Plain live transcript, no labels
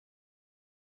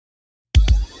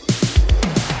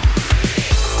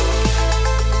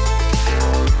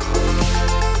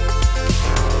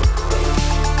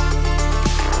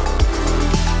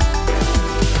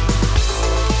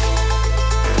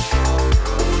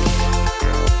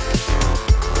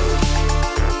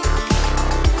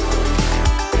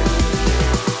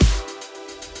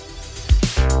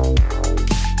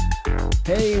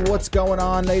What's going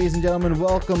on, ladies and gentlemen?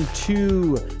 Welcome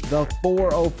to the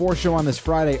 404 show on this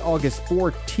Friday, August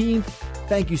 14th.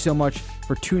 Thank you so much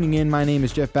for tuning in. My name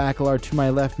is Jeff Bacalar. To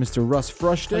my left, Mr. Russ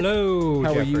Frushtick. Hello, How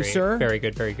Jeffrey. are you, sir? Very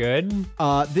good, very good.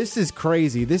 This is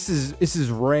crazy. This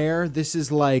is rare. This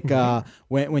is like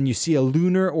when you see a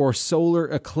lunar or solar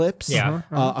eclipse. Yeah.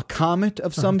 A comet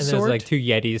of some And sort. there's like two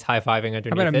Yetis high-fiving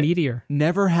underneath How about a it. meteor?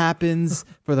 Never happens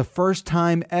for the first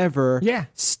time ever. Yeah.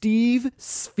 Steve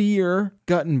Sphere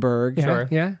Guttenberg Sure.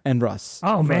 Yeah. and Russ.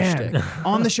 Oh, man. Frushtick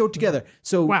on the show together.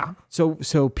 So Wow.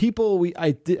 So people,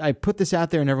 I put this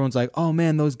out there and everyone's like, oh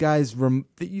man, those guys.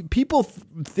 People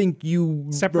think you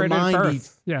Separated remind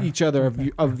birth. Yeah. each other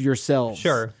of yourselves.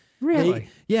 Sure. Really?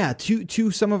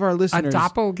 To some of our A listeners.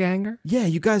 doppelganger? Yeah,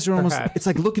 you guys are almost. Perhaps. It's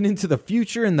like looking into the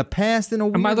future and the past in a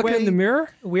weird Am I looking way. in the mirror?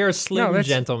 We are slim No, that's-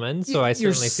 gentlemen, so I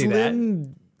You're certainly see that.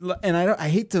 slim, and I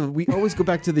hate to. We always go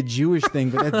back to the Jewish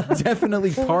thing, but that's definitely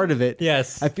part of it.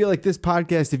 Yes. I feel like this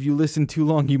podcast, if you listen too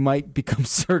long, you might become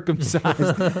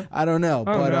circumcised. I don't know,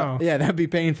 but no. yeah, that'd be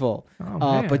painful.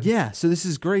 Oh, man. But yeah, so this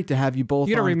is great to have you both.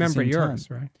 You don't on at the remember same yours,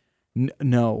 time. right?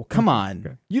 No, come on.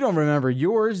 good. You don't remember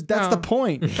yours. That's No. the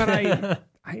point. But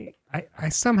I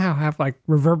somehow have like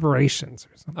reverberations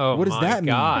or something. Oh, What does my that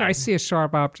mean? God. When I see a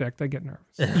sharp object, I get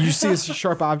nervous. You see a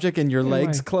sharp object and your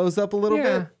legs like- close up a little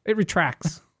Yeah, bit. it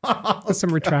retracts. There's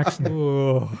some retraction.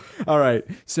 Ooh. All right.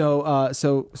 So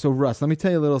Russ, let me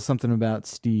tell you a little something about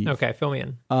Steve. Okay, fill me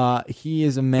in. He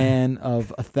is a man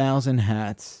of 1,000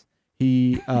 hats.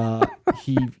 He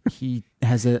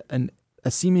has a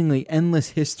seemingly endless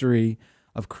history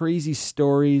of crazy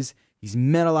stories. He's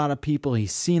met a lot of people.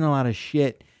 He's seen a lot of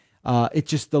shit. It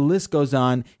just, the list goes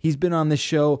on. He's been on this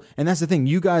show, and that's the thing.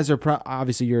 You guys are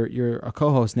obviously you're a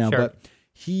co-host now, Sure. but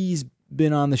he's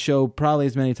been on the show probably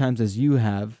as many times as you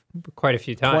have. Quite a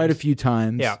few times. Quite a few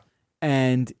times. Yeah.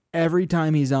 And every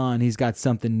time he's on, he's got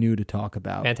something new to talk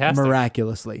about. Fantastic.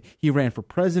 Miraculously. He ran for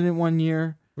president one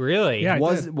year. Really? Yeah. I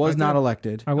Was did. not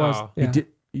elected. I was. Oh. He Yeah. did,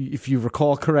 if you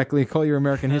recall correctly, call your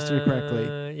American history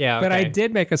correctly. Yeah, But I okay.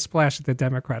 did make a splash at the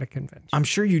Democratic convention. I'm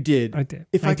sure you did. I did.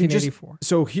 If I can just, 1984.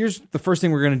 so here's the first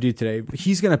thing we're going to do today.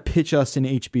 He's going to pitch us an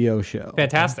HBO show.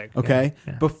 Fantastic. Okay.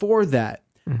 Yeah. Before that,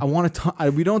 I want to talk.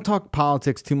 We don't talk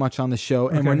politics too much on the show,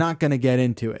 and Okay. we're not going to get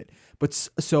into it. But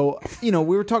so we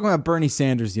were talking about Bernie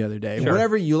Sanders the other day. Sure.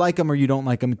 Whatever you like him or you don't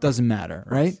like him, it doesn't matter,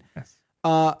 right? Yes.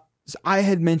 So I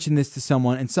had mentioned this to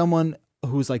someone, and someone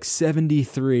who's like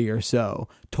 73 or so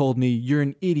told me, "You're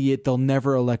an idiot. They'll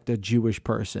never elect a Jewish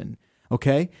person."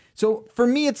 Okay, so for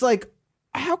me, it's like,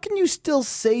 how can you still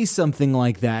say something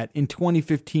like that in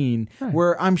 2015,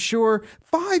 where I'm sure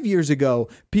 5 years ago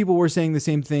people were saying the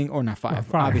same thing, or not five,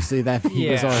 five. obviously that he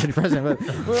was Yeah. already president,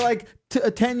 but we're like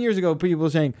 10 years ago people were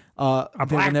saying there will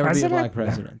black never be a president? black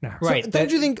president. No. So Right, don't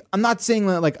that- you think? I'm not saying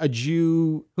that like a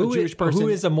Jewish person. Who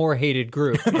is a more hated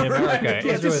group in America Yeah, is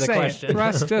really just the say question. it.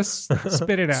 Russ, just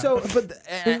spit it out. So, but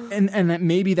and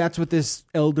maybe that's what this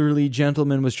elderly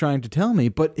gentleman was trying to tell me.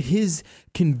 But his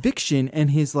conviction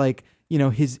and his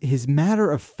his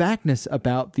matter of factness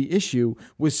about the issue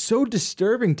was so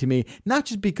disturbing to me. Not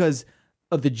just because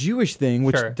of the Jewish thing,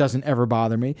 which Sure. doesn't ever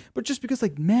bother me, but just because,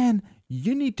 like, man,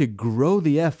 you need to grow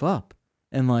the f up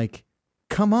and like,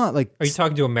 come on, like, Are you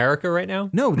talking to America right now?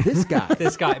 no, this guy.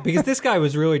 This guy, because this guy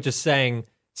was really just saying,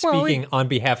 Well, speaking on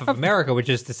behalf of America, which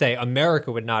is to say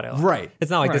America would not elect. Right.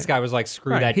 It's not like this Right. guy was like,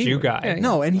 screw Right. that He Jew would. guy. Yeah,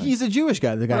 No, and he's a Jewish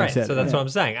guy. The guy Right. said So it. that's what I'm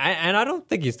saying. And I don't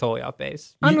think he's totally off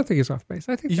base. I don't think he's off base.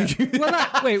 I think that,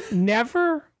 well, wait,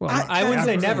 never? Well, I wouldn't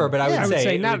say never, but I would I would say,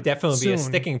 say it not would definitely be a soon.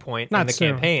 sticking point in Not the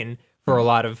soon. campaign for a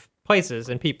lot of places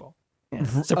and people.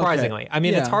 Surprisingly. I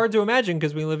mean, Yeah. it's hard to imagine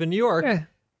because we live in New York, Yeah.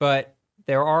 but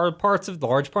there are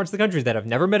large parts of the country that have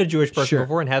never met a Jewish person Sure.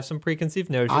 before and have some preconceived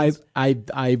notions.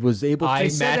 I was able to. I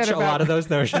said match that a lot about- of those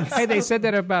notions. Hey, they said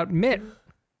that about Mitt,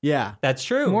 yeah. That's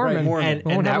true. Mormon. Mormon. And,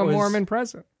 We won't that have a was, Mormon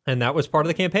president. and that was part of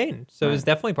the campaign. So it was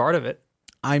definitely part of it.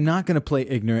 I'm not going to play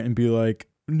ignorant and be like,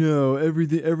 no,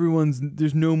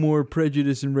 there's no more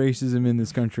prejudice and racism in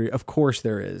this country. Of course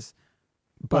there is.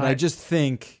 But I just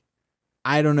think,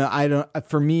 I don't know.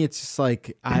 For me, it's just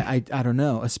like, I don't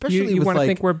know. Especially You with want to like,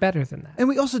 think we're better than that. and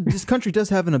we also, this country does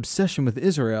have an obsession with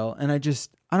Israel. And I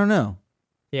don't know.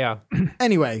 Yeah.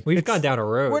 Anyway. We've gone down a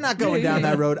road. We're not going down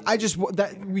that road.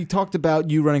 We talked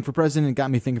about you running for president. It got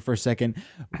me thinking for a second.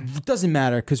 It doesn't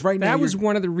matter because right now That was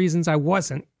one of the reasons I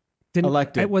didn't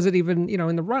elected. I wasn't even,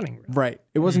 in the running. Really. right.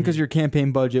 It wasn't because your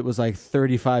campaign budget was like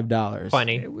 $35.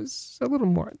 Funny. It was a little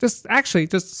more. Just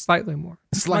slightly more.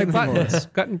 Slightly My more. buttons.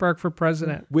 Guttenberg for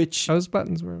president. Which, Those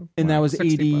buttons were. and that was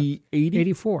 60 80, bucks.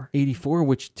 84. 84,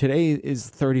 which today is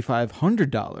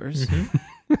 $3,500.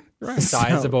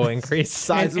 Sizable increase.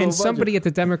 Sizable And budget. somebody at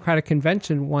the Democratic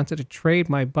convention wanted to trade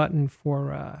my button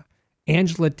for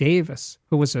Angela Davis,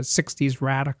 who was a 60s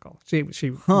radical. She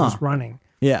was running.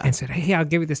 Yeah. And said, hey, I'll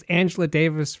give you this Angela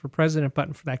Davis for president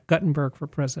button for that Guttenberg for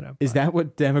president button. Is that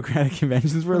what Democratic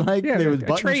conventions were like? Yeah, There was a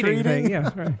button trading thing.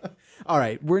 Yeah, right. All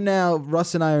right.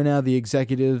 Russ and I are now the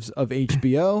executives of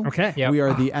HBO. Okay. Yep. We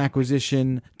are the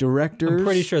acquisition directors. I'm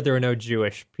pretty sure there are no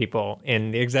Jewish people in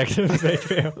the executives of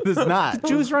HBO. There's not.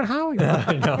 Jews run Hollywood.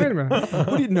 Wait a minute.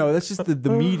 What do you know? That's just the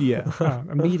media.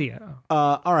 Media.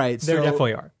 All right. There so,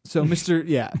 definitely are. So,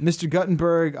 Mr.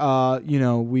 Guttenberg,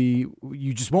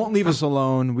 you just won't leave us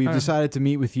alone. We've decided to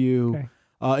meet with you.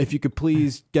 Okay. If you could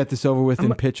please get this over with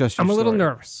and pitch us your I'm a little story.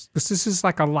 nervous. This is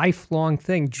like a lifelong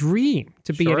thing, dream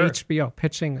to be at Sure. HBO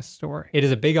pitching a story. It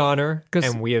is a big honor, 'Cause-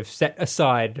 and we have set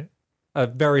aside a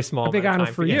very small A big amount honor of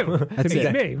time for you to That's meet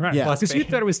it. me, right? Yeah. Because you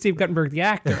thought it was Steve Guttenberg, the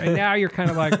actor, and now you're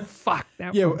kind of like, fuck.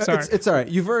 Now, Yeah, I'm sorry. it's all right.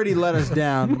 You've already let us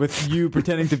down with you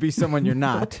pretending to be someone you're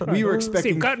not. We were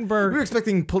expecting Steve Guttenberg. We were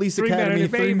expecting Police Three Men Academy,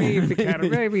 and a 3 Baby, Men Big Cat and a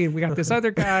Baby, and we got this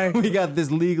other guy. We got this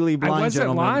legally I blind wasn't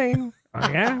gentleman. lying. Oh,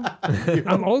 yeah.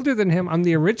 I'm older than him. I'm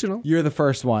the original. You're the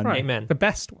first one. Right. Amen. The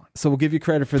best one. So we'll give you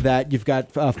credit for that. You've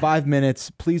got 5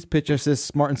 minutes. Please pitch us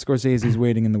this. Martin Scorsese is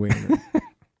waiting in the waiting room.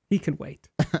 He can wait.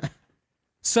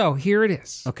 So here it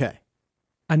is. Okay.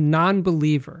 A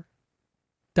non-believer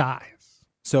dies.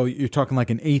 So you're talking like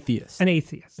an atheist. An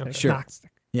atheist. Okay. Sure.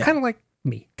 Agnostic. Yeah. Kind of like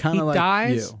me. Kind He of like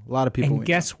dies, you. A lot of people. and we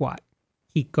guess what?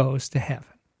 He goes to heaven.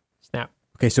 Snap. know.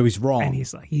 Okay, so he's wrong. And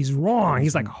he's wrong.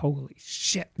 He's like, holy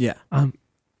shit. yeah.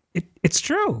 It's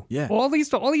true. Yeah. All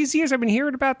these years I've been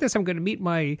hearing about this. I'm going to meet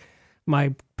my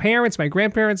parents, my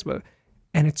grandparents,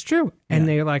 and it's true. And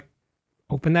they're like,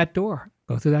 open that door,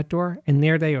 go through that door, and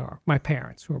there they are, my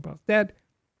parents who are both dead.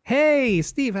 Hey,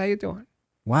 Steve, how you doing?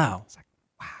 Wow.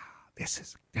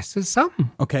 This is something.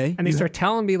 Okay. And they start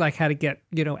telling me like how to get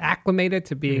acclimated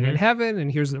to being in heaven,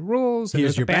 and here's the rules. And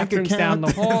Here's there's your the bank bathrooms down the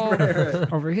account.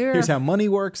 hall over here. Here's how money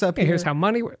works up here. Here's how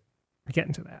money. We're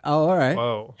getting to that. Oh, all right.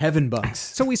 Whoa. Heaven bucks.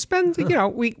 So we spend,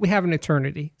 we have an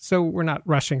eternity, so we're not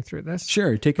rushing through this.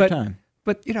 Sure. Take your time.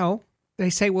 But, they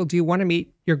say, well, do you want to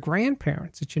meet your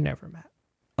grandparents that you never met?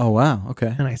 Oh, wow.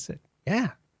 Okay. And I said, yeah.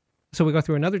 So we go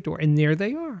through another door, and there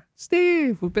they are.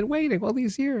 Steve, we've been waiting all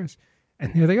these years.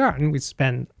 And there they are. And we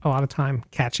spend a lot of time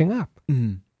catching up.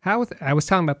 Mm-hmm. I was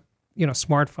telling about,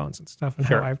 smartphones and stuff, and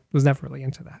Sure. how I was never really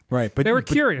into that. Right. But They were but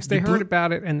curious. They you heard blew-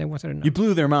 about it, and they wanted to know. You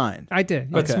blew their mind. I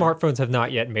did. But yes. smartphones have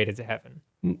not yet made it to heaven.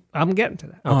 I'm getting to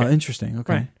that. Oh, interesting.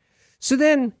 Okay. Right. So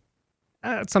then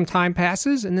some time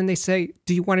passes, and then they say,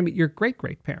 do you want to meet your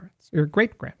great-great-parents, your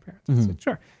great-grandparents? I said,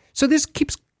 sure. So this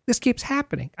keeps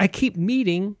happening. I keep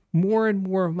meeting more and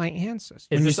more of my ancestors.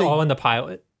 Is you this say- all in the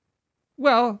pilot?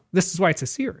 Well, this is why it's a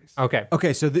series. Okay.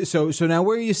 Okay. So now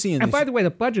where are you seeing And this? by the way, the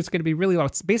budget's going to be really low.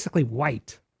 It's basically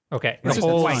white. Okay. Right. The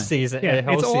whole That's fine. season. Yeah, The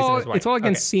whole it's season all is white. it's all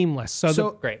again Okay. seamless. So,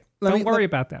 So- Great. don't worry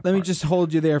about that. Let me part. just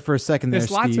hold you there for a second There's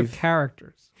there, lots Steve. of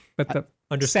characters, but the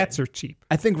Understand. sets are cheap.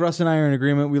 I think Russ and I are in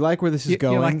agreement. We like where this is You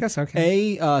going. like this?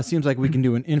 Okay. Seems like we can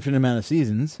do an infinite amount of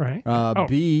seasons. Right. Oh.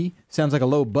 B, sounds like a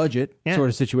low budget Yeah. sort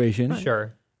of situation.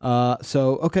 Sure.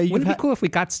 So, okay. Wouldn't it be cool if we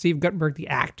got Steve Guttenberg, the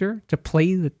actor, to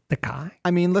play the guy?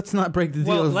 I mean, let's not break the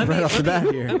deal Well, right off the bat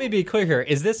here. let me be clear here.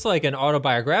 Is this like an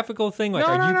autobiographical thing? Like,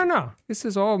 No. This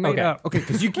is all made Okay. up. Okay,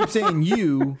 because you keep saying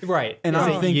you. Right. And Is I'm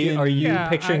it thinking- you, are you Yeah,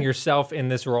 picturing I- yourself in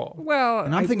this role? Well,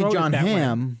 And I'm I thinking wrote it John that way.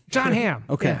 Ham. John Ham.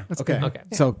 Okay. Yeah, that's okay. good. Okay.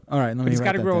 So, all right. Let me But he's write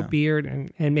got to that grow a down. beard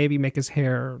and maybe make his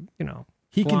hair,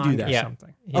 He can do blonde that. or Yeah.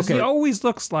 something. Okay. He always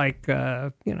looks like,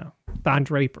 Don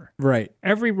Draper. Right.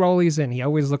 Every role he's in, he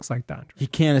always looks like Don Draper. He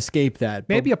can't escape that.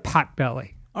 But- Maybe a pot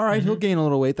belly. all right, he'll gain a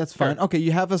little weight. That's fine. Sure. Okay,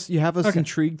 you have us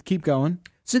intrigued. Keep going.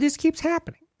 So this keeps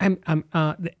happening.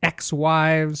 The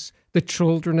ex-wives, the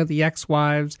children of the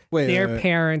ex-wives, Wait, their wait, wait.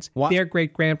 parents, What? their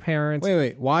great-grandparents.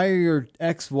 Wait. Why are your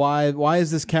why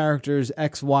is this character's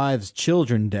ex-wives'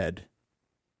 children dead?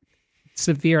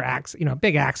 Severe accent,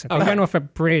 big accent. Okay. They went off a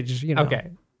bridge, Okay.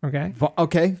 Okay.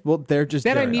 Okay, well, they're just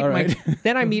Then dead. I meet all right.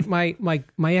 then I meet my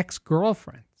Also,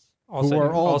 ex-girlfriends.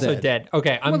 are all also dead.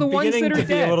 Okay, I'm Well, the ones beginning that to are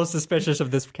be a dead. little suspicious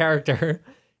of this character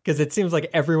because it seems like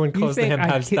everyone close to him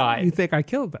has died. You think I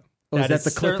killed them? Oh, is that is the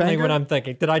certainly cliffhanger? what I'm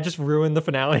thinking. Did I just ruin the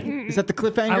finale? Is that the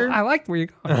cliffhanger? I liked where you're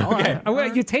going.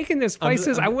 Okay. You're taking this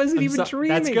places I wasn't I'm even so- dreaming.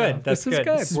 that's good. of. That's this is good.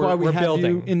 good. This is We're- why we we're have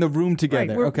building. you in the room Right,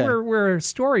 together. we're, okay. we're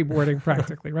storyboarding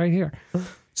practically right here.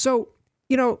 So,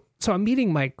 so I'm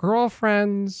meeting my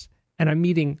girlfriends and I'm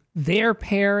meeting their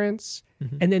parents.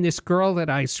 And then this girl that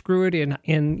I screwed in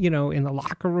the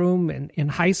locker room in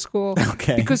high school.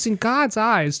 Okay. Because in God's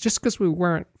eyes, just because we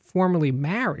weren't formally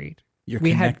married, You're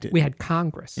we connected. had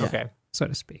Congress, Okay. so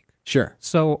to speak. Sure.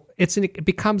 So it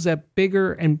becomes a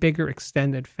bigger and bigger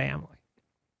extended family.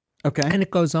 Okay. And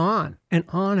it goes on and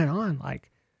on and on.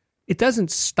 Like, it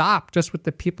doesn't stop just with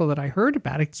the people that I heard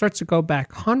about. It starts to go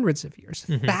back hundreds of years,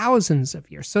 thousands of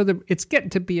years. So it's getting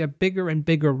to be a bigger and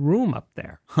bigger room up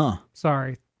there. Huh.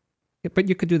 Sorry. But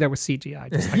you could do that with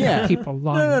CGI. Just like people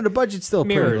lying. No, the budget's still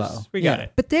Mirrors. pretty low. We got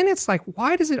it. But then it's like,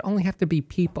 why does it only have to be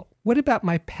people? What about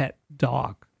my pet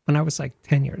dog when I was like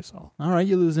 10 years old? All right,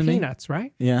 you're losing me. Peanuts,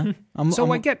 right? Yeah.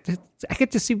 I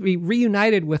get to be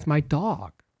reunited with my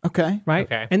dog, Okay. right?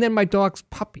 Okay. And then my dog's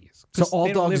puppies. So 'cause all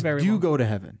they don't dogs live very do long. go to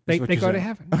heaven. They is what you're go to saying.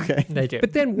 heaven. Okay. They do.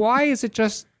 But then why is it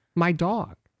just my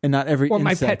dog And not every or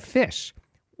my insect. pet fish?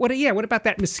 What about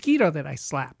that mosquito that I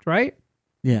slapped, right?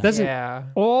 Yeah. Doesn't Yeah.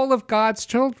 all of God's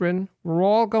children, we're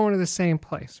all going to the same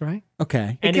place, right?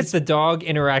 Okay. And is the dog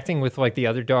interacting with like the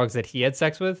other dogs that he had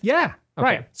sex with? Yeah,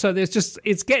 right. So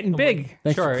it's getting big.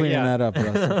 Thanks Sure, for clearing yeah. that up,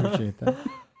 Russ. I appreciate that.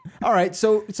 All right.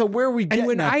 So where are we getting And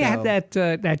when at, I had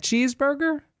though? that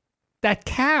cheeseburger, that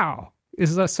cow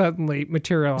is suddenly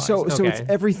materialized. So it's Okay.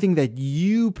 everything that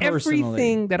you personally.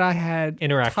 everything that I had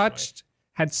Interaction touched,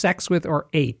 had sex with, or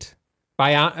ate.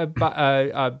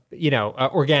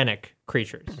 Organic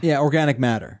creatures. Yeah, organic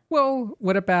matter. Well,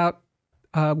 what about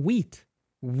wheat?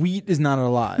 Wheat is not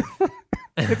alive.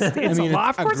 It's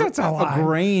alive. Of course, it's alive. A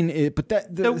grain, but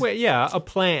A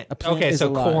plant. A plant Okay, is so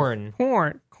alive. corn.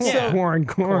 Corn,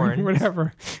 Corn.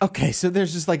 whatever. okay. So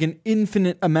there's just like an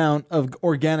infinite amount of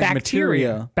organic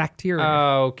materia. Bacteria.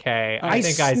 Okay, I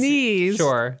think I sneeze.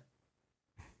 Sure.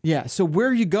 Yeah. So where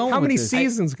are you going? How with many this?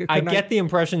 seasons? I get the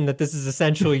impression that this is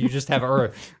essentially you just have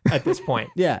Earth at this point.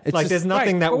 Yeah, it's like just- there's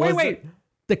nothing that But was. wait.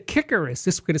 The kicker is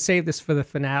this. Going to save this for the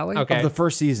finale. Okay. of the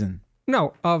first season?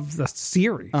 No, of the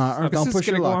series. Don't This push is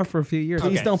your going to go luck. on for a few years.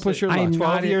 Please Okay, don't push so your luck. I'm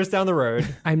 12 not years down the road.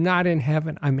 I'm not in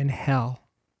heaven. I'm in hell.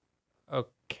 Okay.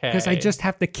 Because I just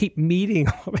have to keep meeting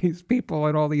all these people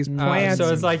and all these plants.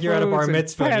 so it's like you're at a bar foods and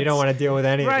mitzvah and you pets. don't want to deal with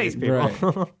any of these people.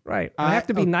 Right. Right. I have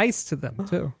to be nice to them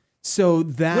too. So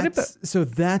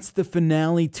that's the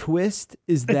finale twist.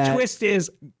 Is The that twist is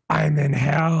I'm in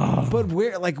hell. But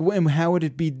where? Like when? How would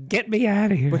it be? Get me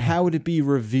out of here. But how would it be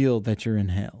revealed that you're in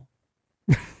hell?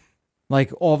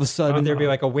 Like all of a sudden, Would there be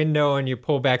like a window and you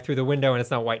pull back through the window and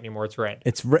it's not white anymore, it's red.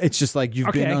 it's just like you've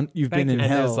Okay, been in thank you. And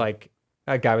hell. there's like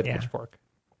a guy with a Yeah. pitchfork.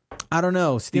 I don't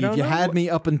know, Steve. don't You know? had me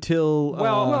up until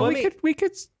Well, well, let we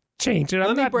could change it. I'm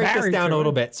Let me not break this married down to a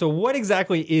little it. bit. So what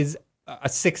exactly is a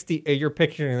 60, you're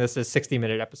picturing this as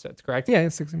 60-minute episodes, correct? Yeah,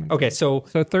 it's 60 minutes. Okay, so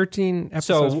 13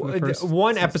 episodes. so for the first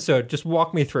one season. episode, just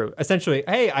walk me through. Essentially,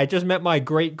 hey, I just met my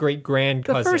great-great-grand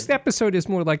The cousin. first episode is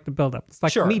more like the build-up. It's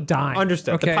like Sure, me dying.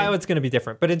 Understood. Okay? The pilot's going to be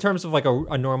different, but in terms of like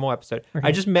a normal episode,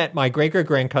 I just met my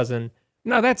great-great-grand cousin.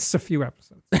 No, that's a few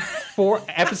episodes. For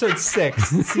episode 6,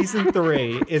 season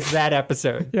 3 is that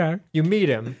episode. Yeah. You meet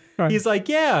him. Right. He's like,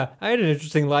 yeah, I had an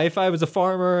interesting life. I was a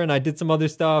farmer and I did some other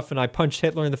stuff and I punched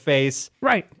Hitler in the face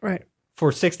Right.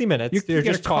 for 60 minutes. You They're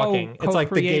get just a co- talking. It's like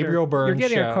the co-creator. Gabriel Byrne You're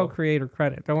getting show. a co-creator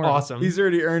credit. Don't worry. Awesome. he's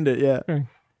already earned it. Yeah.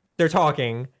 They're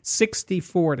talking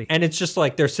 60-40. and it's just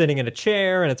like they're sitting in a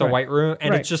chair and it's a Right. white room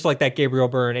and Right. it's just like that Gabriel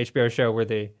Byrne HBO show where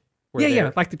they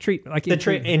Yeah, like the treatment. Like in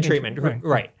treatment.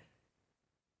 Right.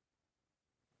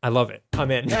 I love it.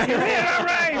 I'm in.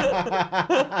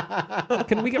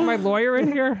 Can we get my lawyer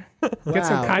in here? Get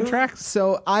some Wow. contracts?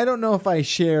 So I don't know if I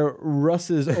share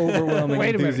Russ's overwhelming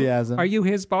Wait a enthusiasm. minute. Are you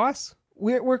his boss?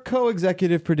 We're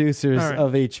co-executive producers All right.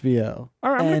 of HBO.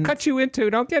 All right, I'm going And- to cut you in too.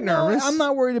 Don't get No, nervous. I'm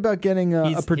not worried about getting a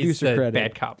He's producer the credit.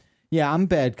 bad cop. Yeah, I'm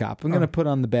bad cop. I'm going to put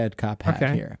on the bad cop hat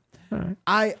Okay. here. All right.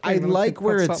 I Wait, like put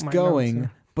where salt it's in my nose going,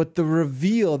 here. but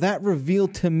that reveal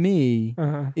to me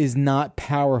is not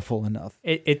powerful enough.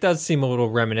 It does seem a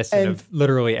little reminiscent And- of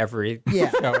literally every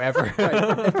Yeah. show ever.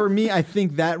 And for me, I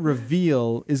think that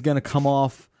reveal is going to come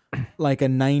off like a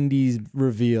 90s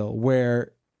reveal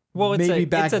where Well, it's maybe a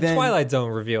back then, Twilight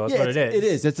Zone reveal. Is yeah, what it is. It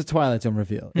is. It's a Twilight Zone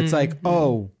reveal. It's like,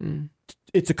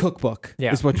 it's a cookbook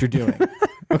Yeah. is what you're doing.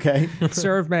 Okay?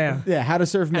 Serve man. Yeah, how to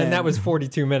serve man. And that was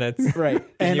 42 minutes. right.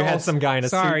 And you had also- some guy in a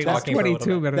Sorry, suit that's talking for a little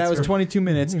 22 bit. minutes. That was 22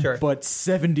 minutes, Sure. but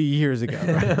 70 years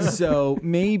ago. So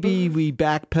maybe we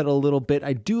backpedal a little bit.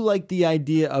 I do like the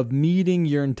idea of meeting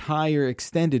your entire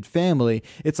extended family.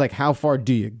 It's like, how far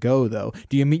do you go, though?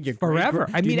 Do you meet your Forever.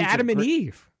 I do you mean, meet Adam your and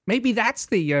Eve. Maybe that's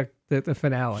the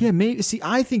finale. Yeah, maybe. See,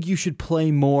 I think you should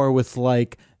play more with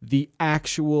like the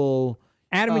actual.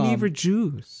 Adam and Eve are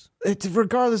Jews. It's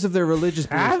regardless of their religious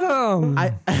beliefs. Adam.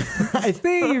 I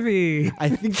Stevie. I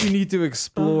think you need to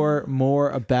explore more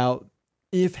about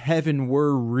if heaven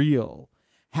were real,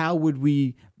 how would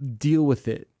we deal with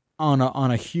it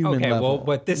on a human Okay, level. well,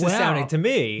 what this is Well, sounding to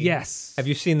me. yes. Have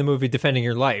you seen the movie Defending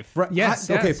Your Life? Right, Yes,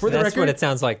 okay, yes. for the That's record, what it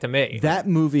sounds like to me. that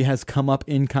movie has come up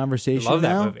in conversation I love that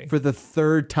now movie. for the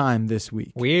third time this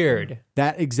week. Weird.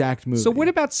 That exact movie. So what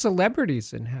about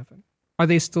celebrities in heaven? Are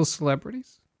they still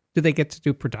celebrities? Do they get to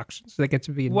do productions? Do they get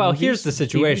to be in Well, movies, here's the TV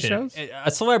situation. shows?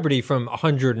 A celebrity from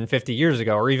 150 years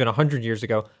ago or even 100 years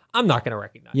ago, I'm not going to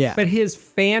recognize. Yeah. But his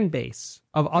fan base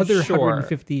of other Sure.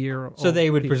 150-year-old So they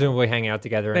would people, presumably hang out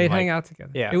together. they'd and hang out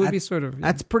together. Yeah. It would be sort of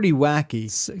That's pretty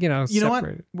wacky. you know You know what?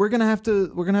 separated. We're gonna have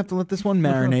to let this one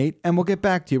marinate, and we'll get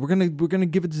back to you. We're gonna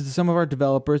give it to some of our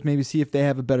developers, maybe see if they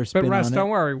have a better spin But Russ, on don't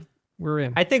it. worry, we're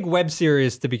in. I think web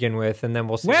series to begin with, and then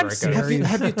we'll see Web where it series. goes.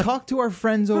 Have you talked to our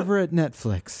friends over at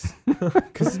Netflix?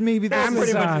 Because maybe that's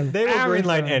Pretty much, Amazon. they will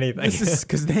greenlight Amazon. anything. this is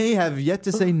because they have yet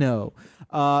to say no.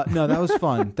 No, that was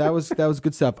fun. That was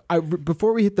good stuff.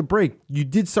 Before we hit the break, you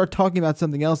did start talking about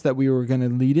something else that we were going to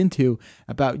lead into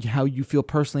about how you feel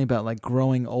personally about like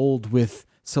growing old with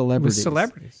celebrities. With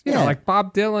celebrities. You Yeah. know, like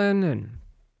Bob Dylan and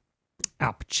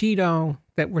Al Pacino,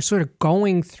 that we're sort of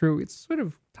going through, it sort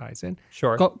of ties in,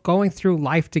 Sure. going through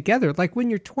life together. Like when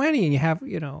you're 20 and you have,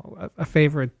 you know, a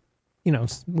favorite, you know,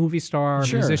 movie star, or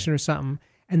Sure. musician or something,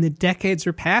 and the decades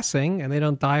are passing and they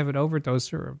don't die of an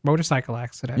overdose or a motorcycle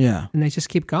accident. Yeah. And they just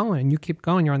keep going and you keep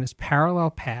going. You're on this parallel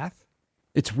path.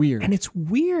 It's weird. And it's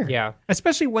weird. Yeah.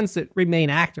 Especially ones that remain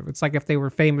active. It's like if they were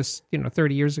famous, you know,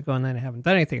 30 years ago and then haven't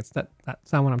done anything.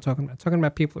 That's not what I'm talking about. I'm talking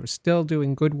about people who are still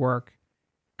doing good work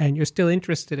and you're still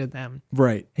interested in them.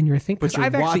 Right. And you're thinking, But you're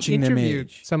I've actually watching them interviewed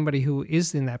age. somebody who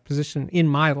is in that position in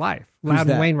my life. Who's Loudon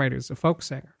that? Wainwright is a folk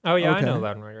singer. Oh yeah, I Okay. know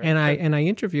Loudon Wainwright. And I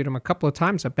interviewed him a couple of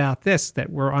times about this, that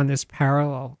we're on this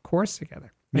parallel course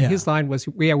together. And Yeah. his line was,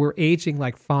 yeah, we're aging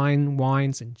like fine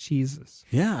wines and cheeses.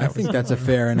 Yeah, I think that's a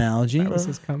fair analogy. That was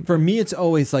his comment. For me, it's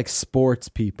always like sports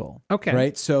people. Okay.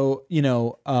 Right. So, you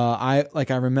know, I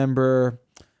remember,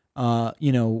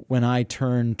 you know, when I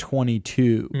turned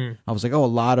 22, I was like, oh, a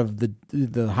lot of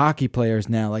the hockey players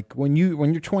now, like when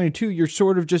you're 22, you're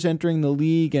sort of just entering the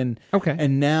league, and Okay.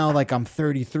 and now like I'm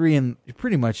 33 and you're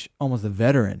pretty much almost a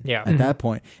veteran Yeah. at that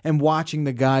point. And watching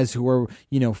the guys who are,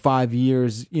 you know, 5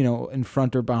 years, you know, in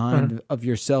front or behind of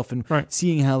yourself, and Right.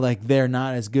 seeing how like they're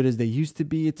not as good as they used to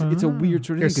be. It's a weird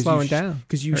sort of They're thing slowing down.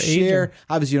 because you They're share aging.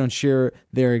 obviously you don't share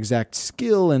their exact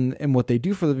skill and what they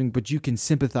do for a living, but you can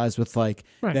sympathize with like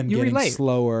Right. them You getting relate.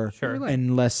 slower Sure. relate.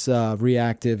 and less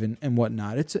reactive and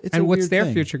whatnot. It's And a what's weird their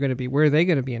thing. future going to be? Where are they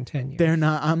going to be in 10 years? They're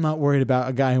not. I'm not worried about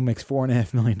a guy who makes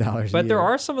 $4.5 million. But there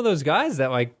are some of those guys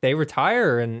that like they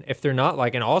retire, and if they're not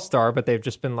like an all-star, but they've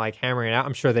just been like hammering it out,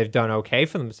 I'm sure they've done okay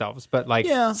for themselves. But like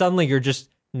Yeah. suddenly you're just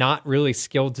not really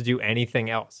skilled to do anything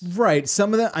else. right.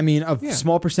 Some of them. I mean, a Yeah.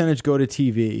 small percentage go to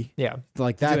TV. Yeah.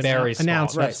 Like that's Very small.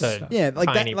 announcements That's and a stuff. Yeah, like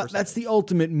tiny that's percentage. the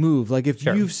ultimate move. Like if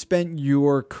Sure. you've spent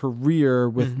your career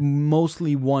with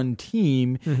mostly one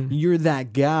team, you're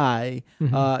that guy.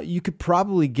 You could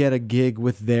probably get a gig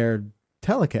with their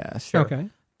telecast. Okay.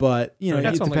 But you know,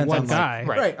 That's it only depends one on like- guy.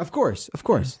 right? Of course.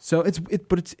 So it's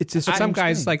a Some strange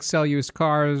guys thing. like sell used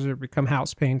cars or become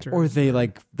house painters. or they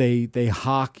like they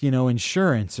hawk, you know,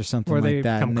 insurance or something Or like they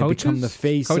that, become and they become coaches? the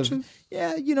face Coaches? of.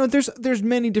 Yeah, you know, there's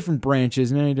many different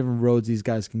branches, many different roads these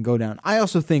guys can go down. I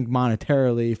also think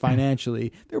monetarily,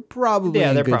 financially, they're probably Yeah,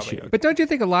 in they're good probably shape. okay. But don't you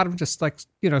think a lot of them just like,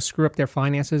 you know, screw up their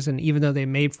finances, and even though they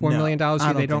made $4 No, million, I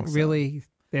don't they don't think so. really,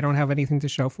 they don't have anything to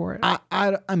show for it?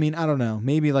 I mean, I don't know.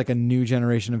 Maybe like a new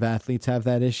generation of athletes have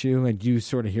that issue, and you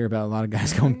sort of hear about a lot of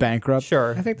guys going bankrupt.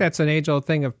 Sure. I think that's an age-old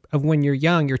thing of when you're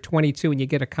young, you're 22 and you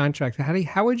get a contract.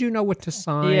 How would you know what to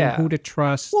sign, Yeah. who to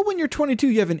trust? Well, when you're 22,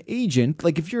 you have an agent.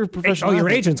 Like if you're a professional, Oh, your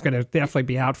athlete- agent's going to definitely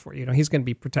be out for you. You know, he's going to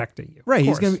be protecting you. right? Of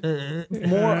He's course. gonna be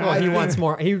more. Well, I he think- wants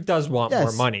more. He does want more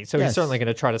Yes, money, so yes. he's certainly going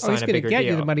to try to Oh, sign he's a going to bigger get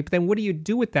deal. you the money, but then what do you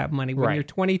do with that money when Right. you're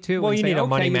 22? Well, and you say, need a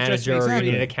money okay, you just manager, or you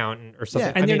basically- need an accountant, or something.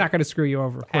 Yeah. and they're not going to screw you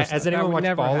over. Of course Has not. That anyone would watched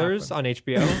never Ballers happen. on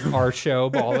HBO? Our show,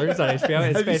 Ballers on HBO.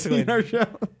 It's Have you basically seen our show?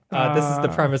 this is the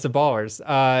premise of Ballers.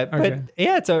 But Okay.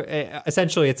 yeah,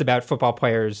 essentially it's about football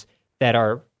players that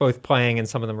are both playing and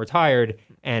some of them retired.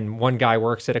 And one guy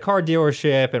works at a car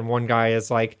dealership, and one guy is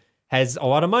like has a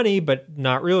lot of money, but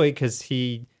not really, because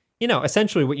he, you know,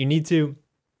 essentially what you need to,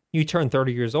 you turn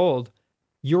 30 years old,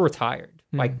 you're retired.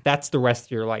 Like that's the rest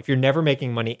of your life. You're never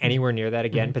making money anywhere near that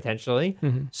again, potentially.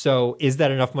 So is that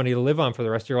enough money to live on for the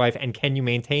rest of your life? And can you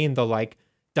maintain the like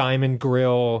diamond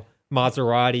grill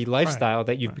Maserati lifestyle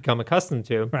that you've become accustomed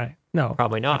to? Right. No,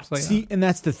 Probably not. absolutely See, and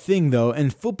that's the thing, though.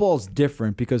 And football's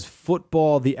different because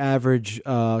football, the average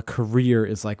career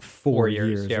is like 4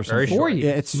 years. Yeah, or very something. short.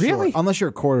 Yeah, it's Really? short. Unless you're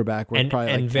a quarterback. And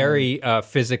probably like 10. very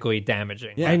physically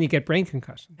damaging. Yeah. And you get brain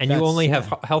concussion. And you That's- only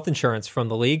have health insurance from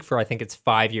the league for I think it's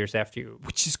 5 years after you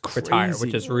which is crazy. retire,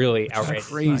 which is really outrageous.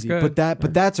 crazy. Not good.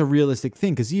 But that's a realistic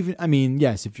thing because even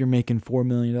yes, if you're making $4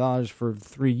 million for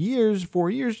 3 years, 4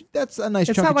 years, that's a nice.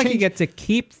 It's chunk not of like change. you get to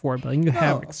keep $4 million. You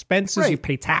have expenses. You Right.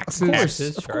 pay taxes. Of course,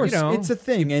 Taxes, of sure. course, You know. it's a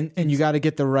thing, and you got to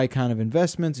get the right kind of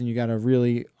investments, and you got to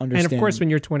really understand. And of course,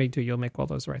 when you're 22, you'll make all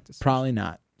those right decisions. probably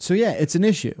not. So yeah, it's an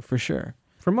issue for sure.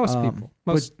 For most people.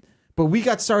 But we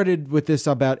got started with this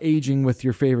about aging with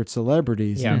your favorite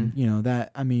celebrities, Yeah. and you know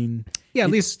that. I mean, Yeah, at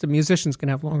least the musicians can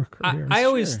have longer careers. I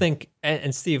always think,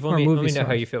 and Steve, let Or me movie know how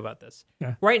stars. you feel about this.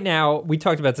 Yeah. Right now, we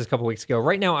talked about this a couple weeks ago.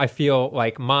 Right now, I feel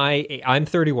like I'm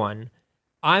 31.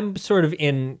 I'm sort of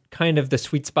in kind of the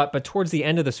sweet spot, but towards the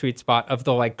end of the sweet spot of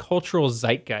the like cultural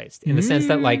zeitgeist in the sense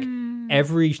that like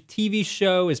every TV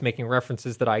show is making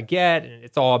references that I get, and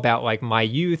it's all about like my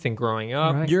youth and growing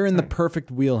up. Right. you're in the perfect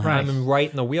wheelhouse. I'm right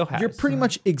in the wheelhouse. You're pretty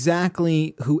much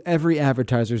exactly who every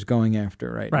advertiser is going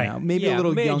after right Right. now. Maybe a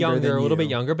little younger, than a little you. bit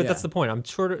younger, but Yeah. that's the point. I'm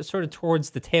sort of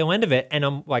towards the tail end of it, and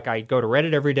I'm like, I go to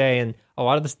Reddit every day, and a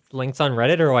lot of the links on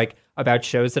Reddit are like about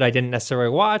shows that I didn't necessarily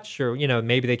watch, or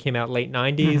maybe they came out late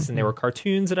 '90s and they were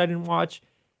cartoons that I didn't watch.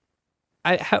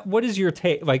 What is your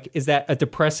take? Like, is that a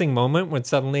depressing moment when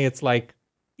suddenly it's like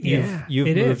you've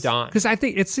moved on? Because I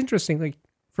think it's interesting. Like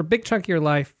for a big chunk of your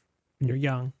life when you're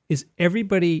young, is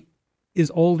everybody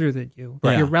is older than you.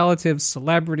 Right. Your relatives,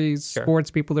 celebrities, Sure. sports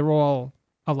people, they're all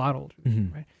a lot older than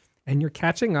you, right? And you're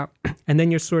catching up, and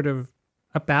then you're sort of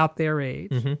about their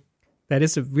age. That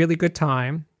is a really good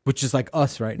time. which is like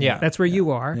us right now. Yeah. That's where you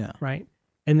are, Yeah. right?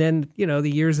 And then, the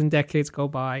years and decades go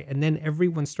by, and then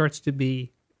everyone starts to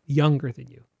be younger than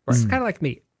you. It's kind of like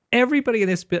me. Everybody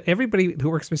who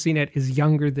works for CNET is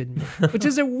younger than me, which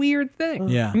is a weird thing.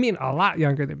 Yeah. I mean, a lot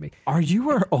younger than me. Are you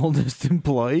our oldest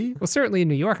employee? Well, certainly in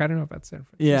New York. I don't know about San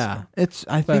Francisco. Yeah,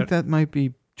 I think that might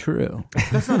be true.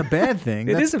 That's not a bad thing.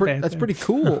 It That's is a bad That's thing. pretty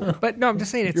cool. But no, I'm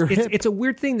just saying You're hip. it's a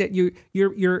weird thing that you're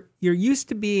used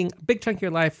to being a big chunk of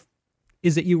your life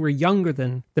is that you were younger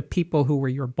than the people who were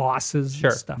your bosses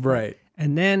Sure. and stuff. Right.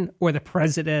 And then, or the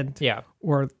president. Yeah.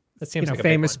 Or That seems like a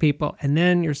big famous one. people. And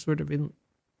then you're sort of in,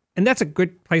 and that's a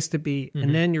good place to be.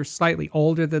 And then you're slightly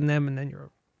older than them, and then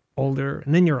you're older,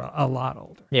 and then you're a lot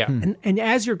older. Yeah. And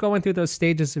as you're going through those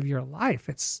stages of your life,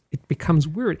 it becomes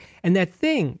weird. And that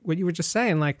thing, what you were just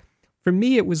saying, like for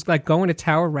me, it was like going to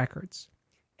Tower Records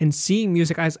and seeing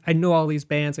music. I know all these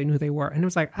bands, I knew who they were, and it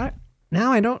was like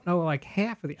now I don't know like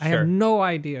half of the. I Sure. have no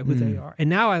idea who they are, and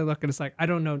now I look and it's like I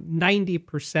don't know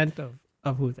 90%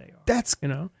 of who they are. That's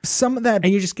some of that.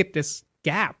 And you just get this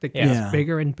gap that gets Yeah.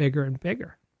 bigger and bigger and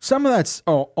bigger. Some of that's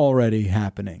already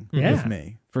happening Yeah. with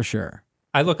me for sure.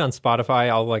 I look on Spotify.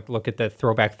 I'll like look at the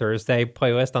Throwback Thursday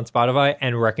playlist on Spotify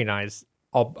and recognize.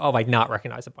 I'll like not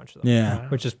recognize a bunch of them. Yeah.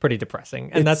 Which is pretty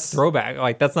depressing. And that's throwback.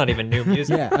 Like that's not even new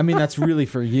music. Yeah, I mean that's really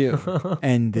for you,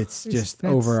 and it's just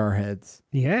that's- over our heads.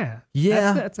 Yeah.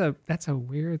 Yeah. That's a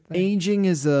weird thing. Aging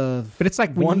is a But it's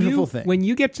like wonderful thing. when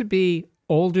you get to be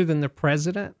older than the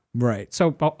president. Right.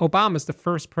 So Obama's the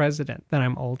first president that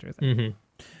I'm older than.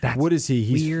 That's What is he?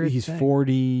 weird He's thing.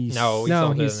 40. No, he's No,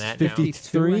 older he's than that 50. now. 52,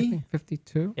 I 53? think,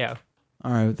 52. Yeah.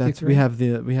 All right, that's 53.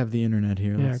 we have the internet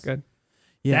here. Yeah, Let's- good.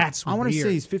 Yeah, That's I want to weird.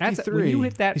 say he's That's- 53. when you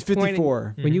hit that he's point in-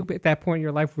 54. When you hit that point in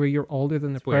your life where you're older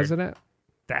than the weird. president,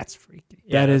 that's freaky.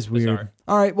 Yeah, that that's is weird. bizarre.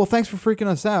 All right, well, thanks for freaking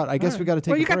us out. I guess we got to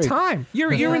take Well, a you got break. time.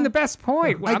 You're in the best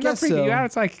point. I I'm not guess freaking you so. out.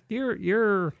 It's like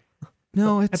you're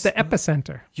No, at it's the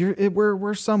epicenter.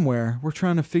 we're somewhere. We're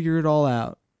trying to figure it all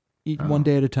out, one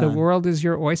day at a time. The world is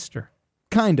your oyster.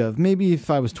 Kind of. Maybe if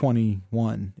I was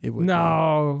 21, it would.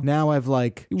 No. Be. Now I've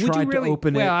like Would you tried really? to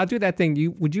open well, it. I'll do that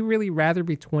thing. Would you really rather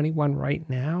be 21 right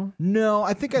now? No,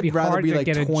 I think It'd be I'd rather hard be to like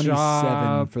get a 27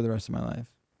 job. for the rest of my life.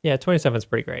 Yeah, 27 is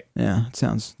pretty great. Yeah,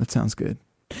 that sounds good.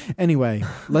 Anyway,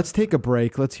 let's take a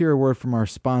break. Let's hear a word from our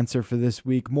sponsor for this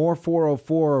week. More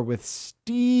 404 with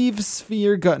Steve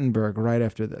Sphere Guttenberg right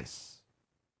after this.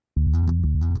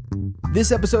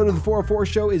 This episode of the 404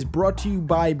 Show is brought to you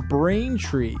by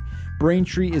Braintree.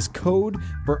 Braintree is code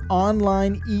for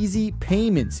online easy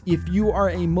payments. If you are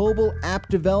a mobile app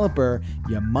developer,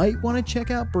 you might want to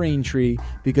check out Braintree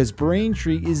because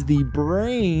Braintree is the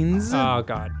brains Oh,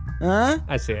 God.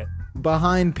 I see it.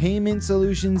 behind payment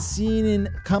solutions seen in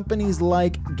companies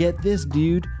like, get this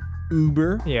dude,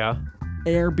 Uber, Yeah.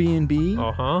 Airbnb,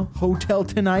 Uh-huh. Hotel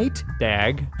Tonight,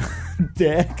 Dag.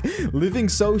 Deck, Living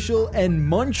Social, and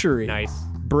Munchery. Nice.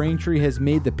 Braintree has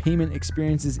made the payment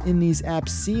experiences in these apps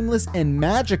seamless and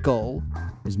magical.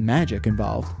 There's magic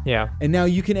involved. Yeah. And now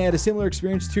you can add a similar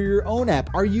experience to your own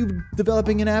app. Are you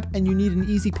developing an app and you need an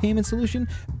easy payment solution?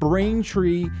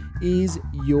 Braintree is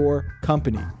your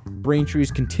company.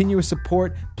 Braintree's continuous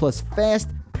support plus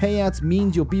fast payouts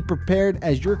means you'll be prepared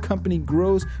as your company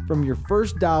grows from your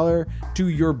first dollar to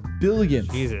your billion.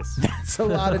 Jesus. That's a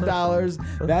lot of dollars.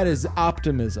 That is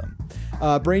optimism.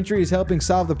 Braintree is helping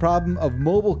solve the problem of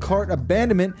mobile cart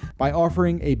abandonment by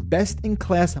offering a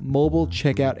best-in-class mobile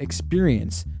checkout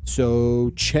experience.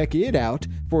 So check it out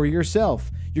for yourself.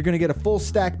 You're going to get a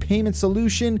full-stack payment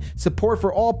solution, support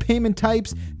for all payment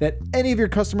types that any of your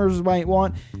customers might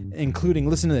want, including,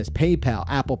 listen to this, PayPal,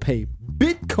 Apple Pay,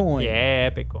 Bitcoin. Yeah,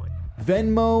 Bitcoin.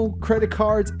 Venmo, credit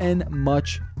cards, and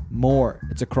much more.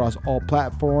 It's across all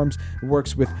platforms. It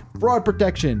works with fraud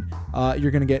protection. You're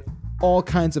going to get all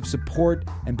kinds of support,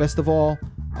 and best of all,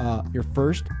 your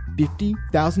first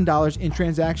 $50,000 in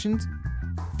transactions,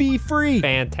 fee-free.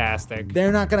 Fantastic.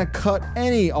 They're not going to cut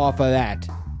any off of that.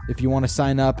 If you want to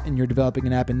sign up and you're developing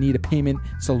an app and need a payment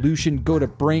solution, go to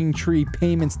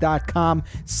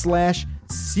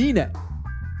braintreepayments.com/CNET.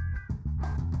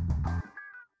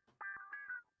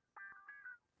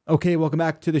 Okay, welcome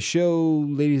back to the show,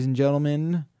 ladies and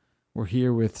gentlemen. We're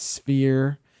here with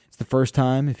Sphere. It's the first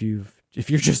time, if you're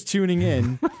just tuning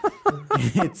in,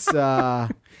 it's the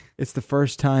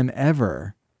first time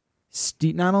ever.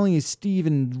 Not only has Steve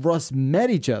and Russ met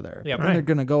each other, Yep. but they're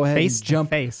going to go ahead Face and to jump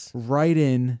face. right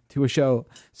in to a show.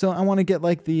 So I want to get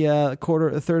like the a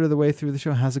third of the way through the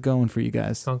show. How's it going for you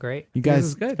guys? Oh, great. You This guys,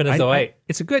 is good. been a delight.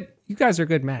 You guys are a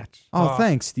good match. oh,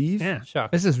 thanks, Steve. Yeah.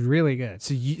 Shucks. This is really good.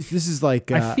 So this is like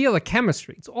I feel the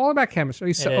chemistry. It's all about chemistry. I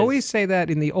used to It is. always say that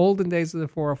in the olden days of the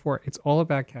 404. It's all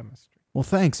about chemistry. well,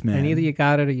 thanks, man. And either you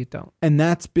got it or you don't. And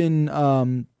that's been,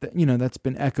 that's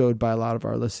been echoed by a lot of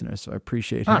our listeners. So I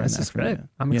appreciate hearing this that is from good. you.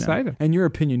 I'm You know. excited. And your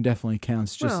opinion definitely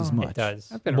counts just as Well, much. It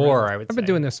does. I've been More, around. I would I've say. been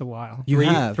doing this a while. You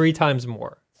have Three times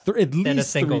more. at least a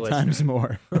single 3 times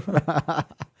more.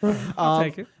 I'll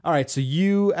take it. All right, so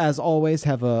you, as always,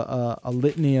 have a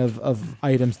litany of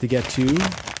items to get to.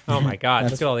 Oh my God.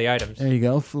 Look at all the items. There you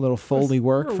go, a little Foley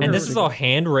work. And this is all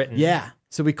handwritten. Yeah,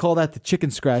 so we call that the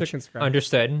chicken scratch. Chicken scratch.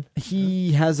 Understood.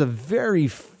 He has a very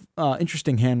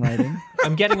interesting handwriting.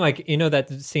 I'm getting like,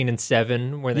 that scene in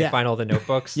Seven where they Yeah. find all the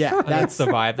notebooks? Yeah, That's the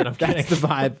vibe that I'm getting. That's the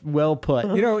vibe. Well put.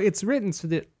 It's written so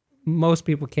that most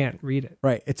people can't read it.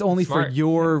 Right, it's only Smart. for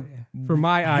your For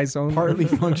my eyes only. partly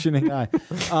functioning eye.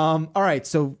 All right,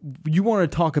 so you want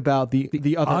to talk about the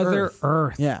other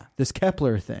Earth. Yeah, this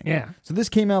Kepler thing. Yeah. So this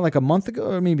came out like a month ago,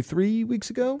 or maybe 3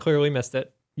 weeks ago. Clearly missed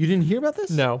it. You didn't hear about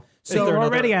this? No. So Is there we're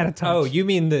another- already out of touch. Oh, you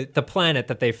mean the planet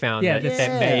that they found Yeah,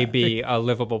 that may be a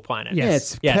livable planet? Yeah. Yeah,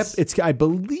 Yes. it's I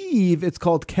believe it's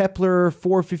called Kepler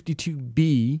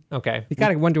 452b. Okay. You got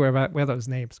to wonder about where those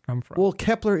names come from. Well,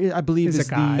 Kepler, I believe, Is a is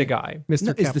guy. The guy. Mr.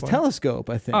 No, is the Kepler. telescope.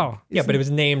 I think. Oh, Yeah, but it was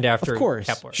named after Of course.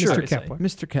 Kepler. Sure. Mr. obviously. Kepler.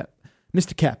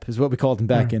 Mr. Kep is what we called him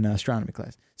back in astronomy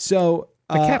class. So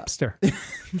the Kepster.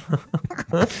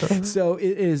 So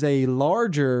it is a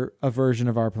larger version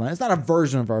of our planet. It's not a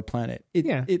version of our planet.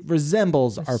 It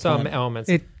resembles our Some planet. elements.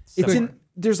 It It's in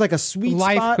there's like a sweet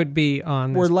life spot could be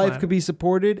on where this life planet. could be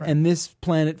supported, and this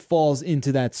planet falls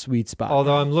into that sweet spot.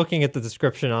 Although I'm looking at the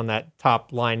description on that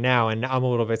top line now, and I'm a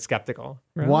little bit skeptical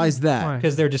Really? Why is that? Why?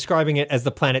 because they're describing it as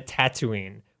the planet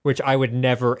Tatooine, which I would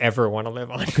never ever want to live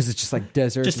on. Because it's just like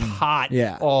desert. Just and- hot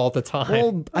Yeah. all the time.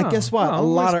 Well, I guess what? Well, a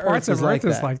lot most of parts Earth is like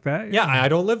that. like that. yeah, I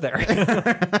don't live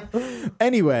there.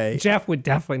 Anyway, Jeff would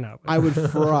definitely know. I would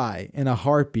fry in a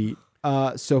heartbeat.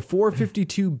 So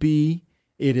 452b,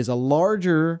 it is a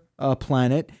larger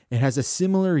planet. It has a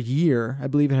similar year. I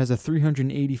believe it has a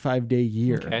 385-day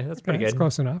year. Okay, that's pretty That's good.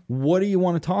 close enough. What do you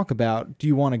want to talk about? Do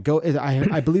you want to go?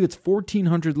 I believe it's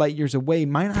 1,400 light years away.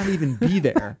 Might not even be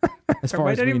there, as far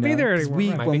might as not we even know. be there 'Cause anymore, we-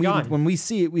 right. Might when be we gone. when we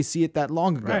see it that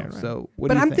long ago. Right. So, what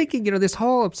But do you I'm think? thinking, this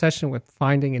whole obsession with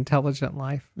finding intelligent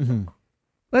life. Mm-hmm.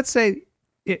 Let's say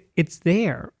it's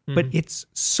there, but it's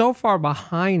so far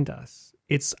behind us.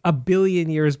 It's a billion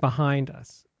years behind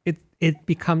us. It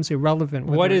becomes irrelevant.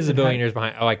 What whether is a it billion had- years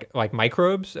behind? Like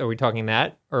microbes? Are we talking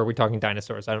that, or are we talking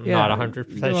dinosaurs? I'm Yeah. not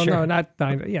 100% Well, sure. No, not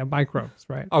yeah, microbes,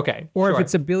 right? Okay, Or sure. if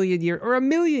it's a billion year or a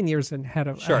million years ahead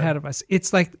of Sure. us.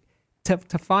 It's like to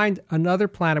find another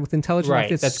planet with intelligent Right,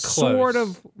 life that's that's close. sort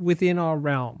of within our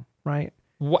realm, right?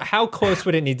 How close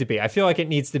would it need to be? I feel like it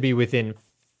needs to be within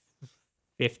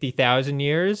 50,000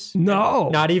 years. No,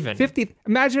 Not even. 50.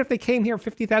 Imagine if they came here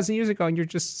 50,000 years ago and you're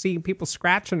just seeing people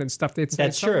scratching and stuff. They'd say,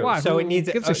 That's so true. What? So Who it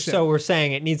needs. gives a shit? So we're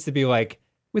saying it needs to be like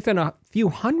within a few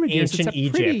hundred years. Ancient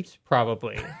It's a Egypt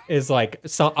probably is like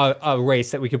a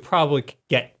race that we could probably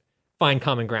find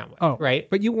common ground with, right?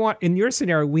 But in your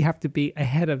scenario, we have to be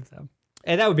ahead of them.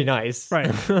 And that would be nice.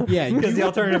 Right. Yeah. Because the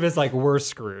alternative is like we're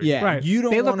screwed. Yeah. Right. You don't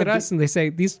they look wanna at us and they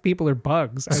say, these people are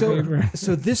bugs.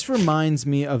 So this reminds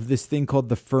me of this thing called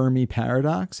the Fermi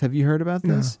paradox. Have you heard about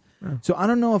this? No. So I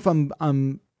don't know if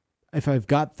I've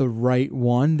got the right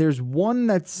one. There's one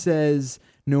that says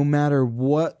no matter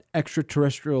what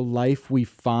extraterrestrial life we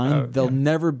find, there'll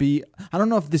never be. I don't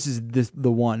know if this is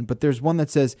the one, but there's one that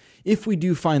says if we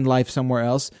do find life somewhere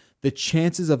else, the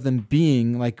chances of them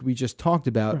being like we just talked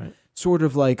about, sort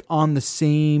of like on the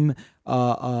same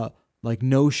like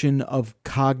notion of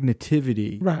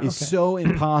cognitivity is so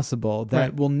impossible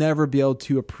that we'll never be able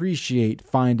to appreciate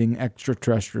finding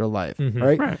extraterrestrial life,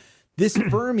 right? This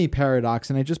Fermi paradox,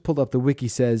 and I just pulled up the wiki,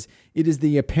 says it is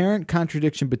the apparent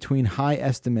contradiction between high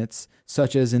estimates,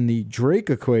 such as in the Drake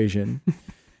equation,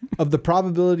 of the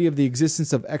probability of the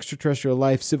existence of extraterrestrial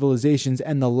life civilizations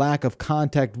and the lack of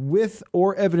contact with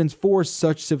or evidence for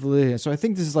such civilizations. So I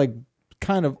think this is like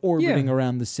kind of orbiting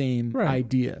around the same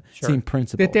idea, same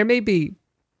principle. That there may be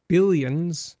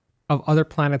billions of other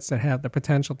planets that have the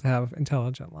potential to have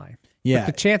intelligent life. Yeah. But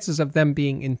the chances of them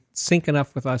being in sync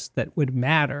enough with us that would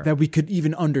matter. That we could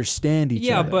even understand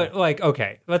each other. Yeah, but like,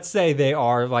 okay, let's say they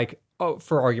are like,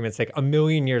 for argument's sake, 1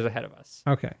 million years ahead of us.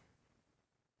 Okay.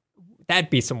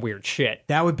 That'd be some weird shit.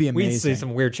 That would be amazing. We'd see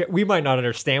some weird shit. We might not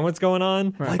understand what's going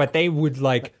on, but they would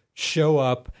like show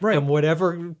up and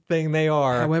whatever thing they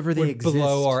are, however they would exist,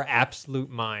 blow our absolute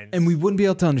minds. And we wouldn't be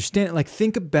able to understand it. Like,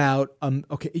 think about,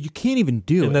 okay, you can't even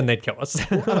do it. And then they'd kill us.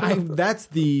 That's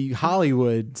the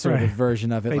Hollywood sort of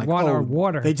version of it. They like, want our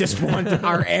water. They just want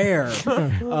our air.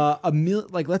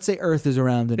 Like, let's say Earth is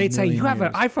around in They'd say, you have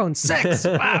an years. iPhone 6.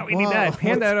 Wow, we need that.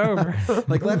 Hand that over.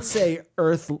 Like, let's say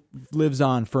Earth lives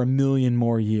on for 1 million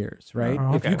more years, right?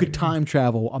 If you could time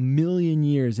travel 1 million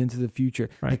years into the future,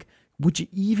 like, would you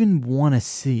even want to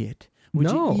see it?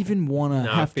 Would you even want to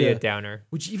have be to? a downer.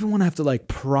 Would you even want to have to like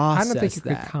process that? I don't think you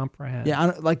could comprehend.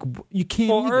 Yeah, like you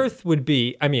can't. Well, Earth would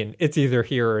be. I mean, it's either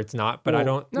here or it's not. But I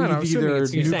don't. Either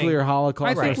nuclear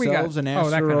holocaust ourselves, an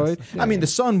asteroid. Kind of I mean, the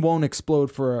sun won't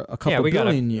explode for a couple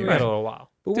billion years. We got a little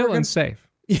while. But Dylan's safe.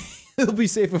 It'll be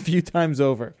safe a few times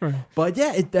over. Right. But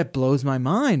yeah, that blows my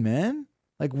mind, man.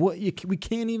 Like we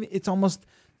can't even. It's almost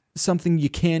something you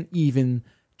can't even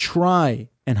try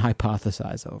and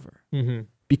hypothesize over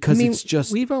because it's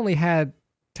just we've only had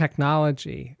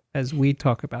technology as we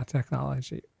talk about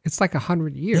technology. It's like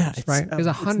 100 years, right? There's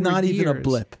 100 It's not even a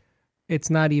blip. It's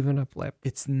not even a blip.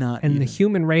 It's not. And the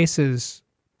human race is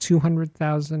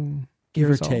 200,000 give or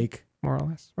years old, take, more or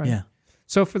less, right? Yeah.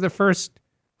 So for the first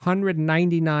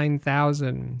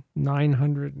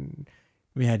 199,900.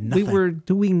 We had nothing. We were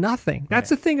doing nothing. That's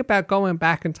the thing about going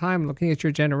back in time, looking at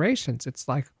your generations. It's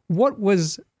like, what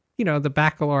was, the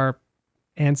baccalaureate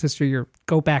ancestor,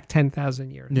 go back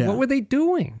 10,000 years. Yeah. What were they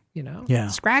doing?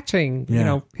 Scratching,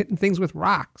 hitting things with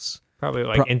rocks. Probably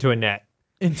like into a net.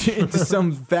 into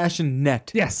some fashioned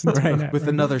net. Yes. Right. Net, with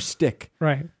another stick.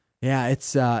 Right. Yeah,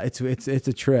 it's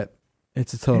a trip.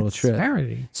 It's a total trip.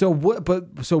 Parody. So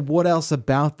what else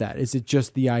about that? Is it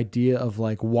just the idea of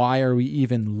like, why are we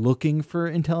even looking for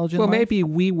intelligent life? Maybe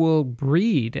we will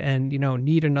breed and,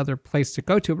 need another place to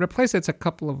go to, but a place that's a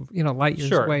couple of, light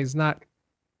years away is not,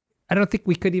 I don't think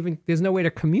we could even, there's no way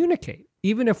to communicate.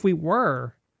 Even if we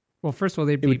were, well, first of all,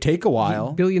 it would take a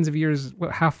while. Billions of years.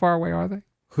 How far away are they?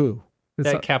 Who?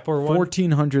 That Kepler one?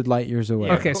 1,400 light years away.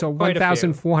 Yeah, okay, so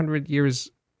 1,400 years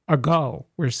ago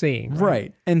we're seeing.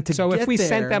 Right. And so if we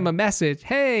sent them a message,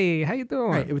 hey, how you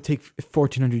doing? Right, it would take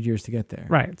 1,400 years to get there.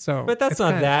 Right. So but that's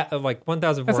not that, like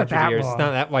 1,400 years. It's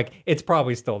not that, like, it's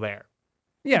probably still there.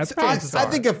 Yeah, I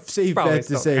think a safe bet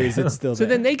to say is it's still there. So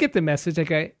then they get the message, they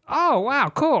go, oh, wow,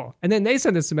 cool. And then they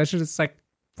send us a message, it's like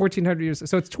 1,400 years.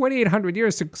 So it's 2,800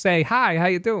 years to say, hi, how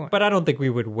you doing? But I don't think we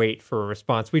would wait for a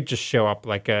response. We'd just show up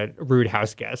like a rude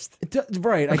house guest.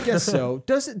 Right, I guess so.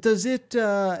 Does it,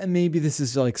 and maybe this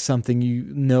is like something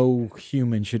no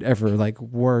human should ever like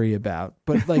worry about,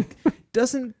 but like,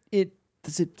 does it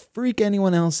freak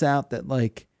anyone else out that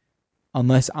like,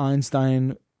 unless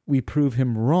Einstein, we prove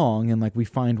him wrong and like we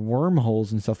find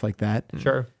wormholes and stuff like that.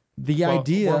 Sure. The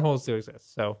idea wormholes do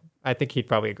exist, so I think he'd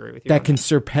probably agree with you. That can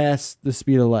surpass the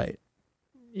speed of light.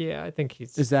 Yeah, I think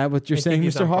he's. Is that what you're saying,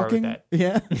 Mr. Hawking?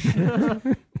 Yeah.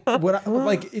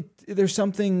 There's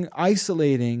something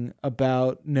isolating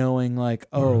about knowing, like,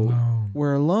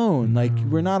 we're alone. Like,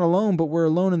 we're not alone, but we're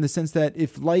alone in the sense that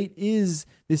if light is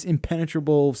this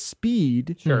impenetrable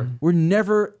speed, sure, we're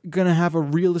never gonna have a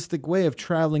realistic way of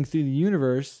traveling through the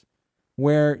universe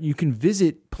where you can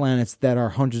visit planets that are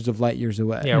hundreds of light years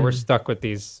away. Yeah, we're stuck with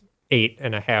these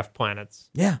 8.5 planets.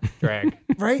 Yeah. Drag.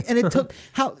 Right? And it took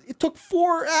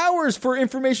 4 hours for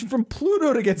information from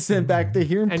Pluto to get sent back to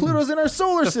here, and Pluto's in our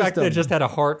solar The system. fact that it just had a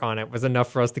heart on it was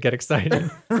enough for us to get excited.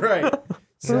 Right.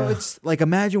 So it's like,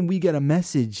 imagine we get a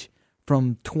message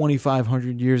from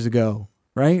 2,500 years ago,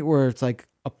 right? Where it's like,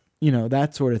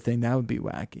 that sort of thing. That would be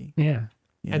wacky. Yeah.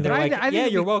 And they're like,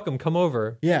 you're welcome. Come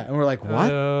over. Yeah. And we're like,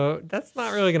 what? That's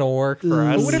not really going to work for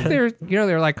us. But what if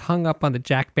they're like hung up on the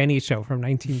Jack Benny show from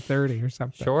 1930 or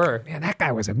something? Sure. Man, that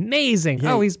guy was amazing.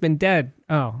 Yeah. Oh, he's been dead.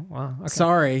 Oh, wow. Okay.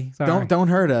 Sorry. Don't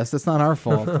hurt us. That's not our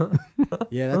fault.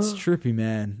 Yeah, that's trippy,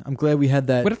 man. I'm glad we had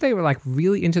that. What if they were like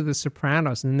really into The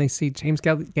Sopranos and then they see James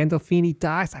Gandolfini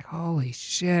die? It's like, holy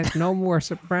shit, no more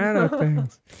Soprano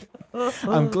things.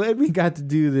 I'm glad we got to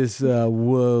do this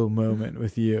whoa moment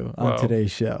with you on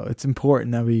today's show. It's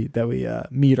important that we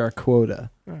meet our quota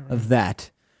of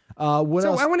that. What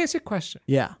else? I want to ask you a question.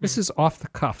 Yeah. This is off the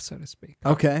cuff, so to speak.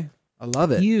 Okay. I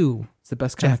love it. It's the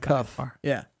best kind of cuff.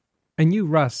 Yeah. And you,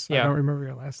 Russ. Yeah. I don't remember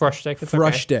your last name. Fresh Dick. It's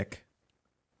Fresh okay. Dick.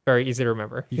 Very easy to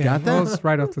remember. You got that? Well, it's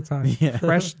right off the tongue. Yeah.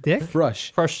 Fresh Dick?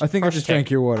 Fresh. Fresh. I think I just Dick.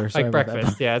 drank your water. Sorry Like about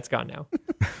breakfast. Yeah, it's gone now.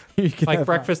 that. You can Like have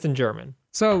breakfast in German.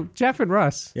 So, Jeff and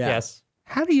Russ, Yeah. Yes.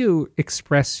 how do you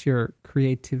express your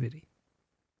creativity?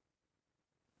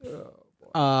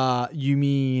 You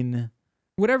mean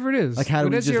Whatever it is. Like, how do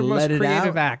what we is just your let most it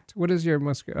creative out? act? What is your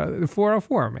most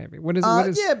 404 maybe? What is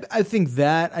yeah, I think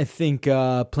that. I think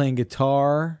playing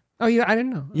guitar. Oh yeah, I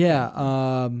didn't know.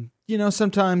 Yeah.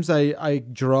 Sometimes I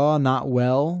draw not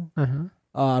well.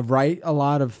 Write a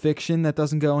lot of fiction that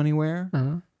doesn't go anywhere.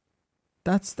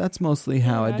 That's mostly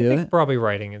how I do think it. Probably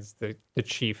writing is the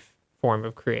chief form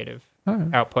of creative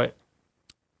output.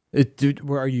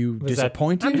 Are you Was that-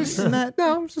 disappointed I'm just in that?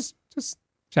 No, I'm just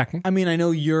checking. I mean, I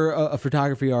know you're a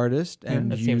photography artist,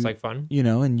 and That you, seems like fun.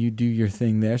 and you do your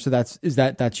thing there. So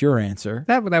that's your answer.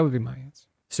 That would be my answer.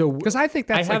 So Because I think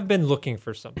that's I have been looking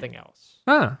for something else.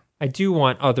 I I do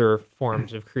want other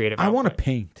forms of creative I want to output.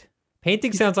 paint.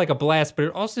 Painting sounds like a blast, but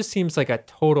it also seems like a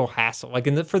total hassle. Like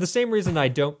for the same reason I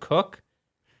don't cook.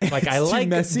 Like I It's too like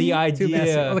messy? the too messy.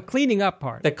 idea, Well, the cleaning up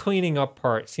part. the cleaning up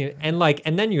part,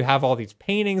 and then you have all these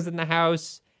paintings in the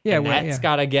house. Yeah, and well, that's yeah.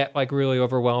 got to get like really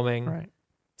overwhelming. Right.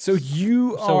 So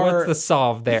you So are. what's the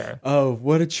solve there? Oh,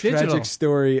 what a tragic Digital.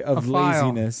 story of A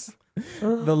file. laziness.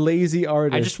 The lazy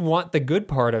artist. I just want the good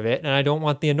part of it, and I don't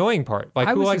want the annoying part. Like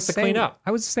I who was likes the to clean same- up?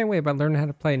 I was the same way about learning how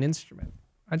to play an instrument.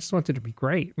 I just wanted to be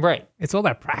great. Right? It's all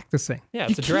that practicing. Yeah,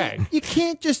 it's a drag. You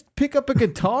can't just pick up a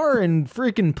guitar and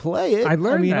freaking play it. I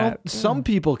learned mean, that. Some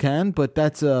people can, but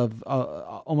that's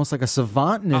almost like a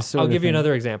savantness. I'll give you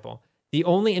another example. The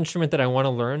only instrument that I want to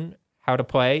learn how to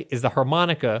play is the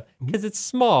harmonica because it's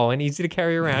small and easy to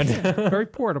carry around. Very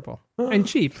portable and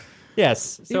cheap.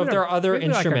 Yes. So Even if there are other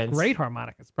even like instruments, a great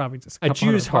harmonica, it's probably just a couple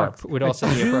Jew's $100. harp would also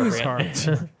be Jew's appropriate.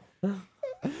 harp.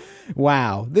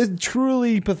 Wow, this is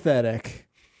truly pathetic.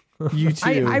 You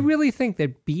too. I really think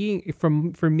that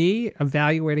for me,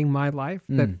 evaluating my life,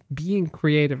 that being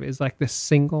creative is like the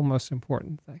single most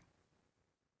important thing.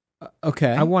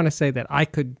 Okay. I want to say that I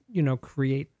could,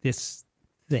 create this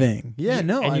thing. Yeah,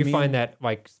 no. And I you mean, find that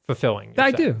like fulfilling. I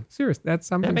yourself. do. Seriously, that's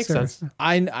something. That makes serious. sense.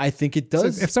 I think it So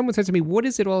does. if someone said to me, "What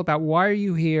is it all about? Why are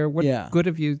you here? What Yeah. good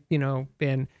have you,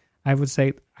 been?" I would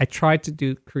say I tried to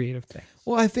do creative things.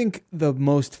 Well, I think the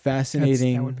most that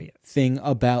fascinating would be it. thing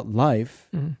about life.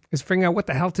 Is figuring out what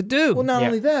the hell to do. Well, not Yeah.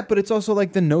 only that, but it's also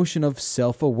like the notion of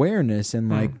self-awareness and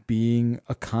like being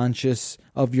a conscious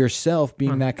of yourself,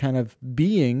 being that kind of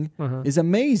being is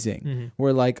amazing.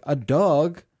 Where like a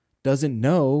dog doesn't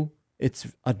know it's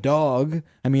a dog.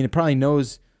 I mean, it probably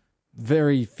knows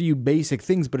very few basic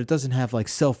things, but it doesn't have like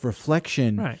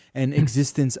self-reflection Right. and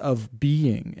existence of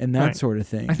being and that Right. sort of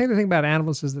thing. I think the thing about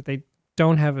animals is that they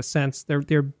don't have a sense.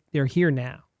 They're here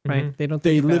now, right? They don't.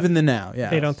 They Think live about- in the now. Yeah.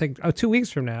 They don't think. 2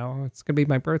 weeks from now, it's gonna be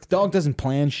my birthday. Dog doesn't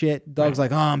plan shit. Dog's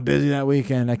like, oh, I'm busy that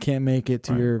weekend. I can't make it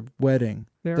to your wedding.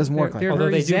 They're- Doesn't work they're- like they're that. Although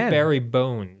very they do zen. bury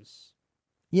bones,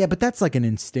 Yeah, but that's like an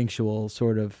instinctual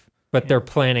sort of. but they're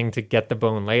planning to get the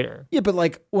bone later. Yeah, but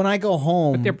like when I go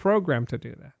home. But they're programmed to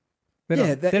do that. They Yeah, don't,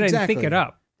 that- they didn't exactly. think it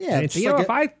up. Yeah, They it's think, just like if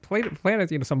I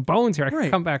planted some bones here, I Right.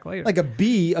 could come back later. like a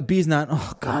bee's not,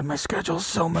 oh God, my schedule's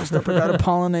so messed up. I got to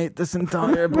pollinate this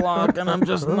entire block and I'm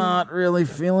just not really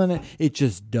feeling it. It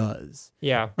just does.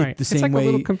 Yeah. right. the It's same like way- a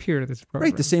little computer that's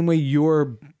programmed. Right. The same way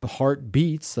your heart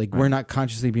beats, like we're not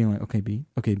consciously being like, okay, beat,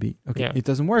 okay, beat, okay. Yeah. It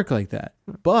doesn't work like that.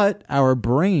 But our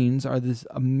brains are this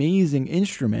amazing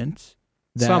instrument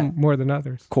Some more than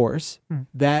others. Of course,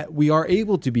 that we are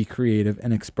able to be creative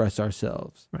and express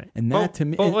ourselves. Right. And that to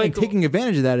me, and taking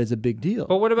advantage of that is a big deal.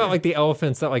 But what about like the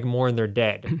elephants that like mourn their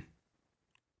dead?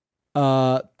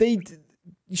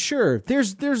 Sure,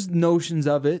 there's notions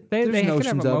of it. They there's can have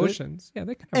notions of emotions. Yeah,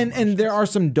 they can have it. And there are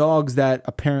some dogs that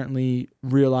apparently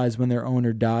realize when their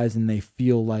owner dies and they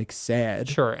feel like sad.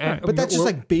 Sure. And, But that's just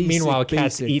like basic. Meanwhile,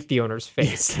 cats basic. eat the owner's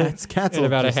face. Cats in will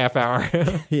about just- a half hour.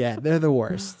 Yeah, they're the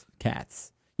worst.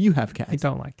 Cats. You have cats. I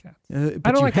don't like cats. But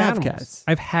I don't you like have animals. cats.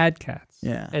 I've had cats.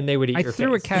 Yeah. And they would eat I your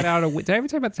threw face. a cat out a window. Did I ever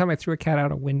tell you about the time I threw a cat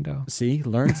out a window? See,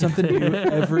 learn something new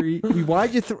every.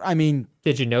 Why'd you? I mean,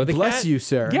 Did you know the bless cat? you,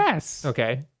 sir. Yes.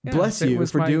 Okay. Yes, Bless it you was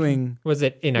for my- doing. Was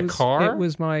it in a car? It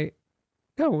was my.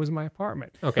 No, it was my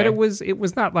apartment. Okay. But it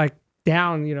was not like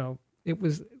down. It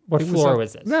was. What it floor like-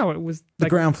 was this? No, it was The like,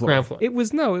 ground floor. Ground floor. It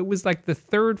was like the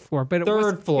third floor, but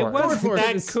Third floor. It was, Third floor. That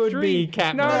it was could be street.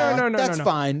 cat No, murder. no, no, no, That's no.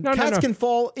 fine. No, no, Cats no. can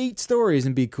fall 8 stories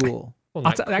and be cool. Well,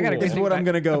 I'll not I gotta cool. Is what I'm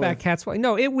gonna go about with. cats flying.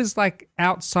 No, it was like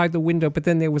outside the window, but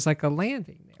then there was like a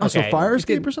landing there. Oh, so Okay. fire It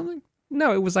escape didn't- or something?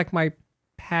 No, it was like my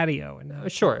patio,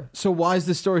 and Sure. So why is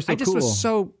this story so I just cool? was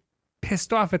so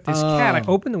pissed off at this cat. I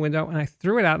Oh. opened the window and I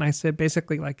threw it out, and I said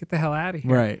basically like, "Get the hell out of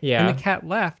here!" Right. Yeah. And the cat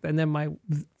left, and then my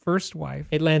first wife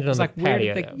It landed on was the like, "Where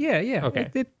patio. did though. they?" Yeah. Okay.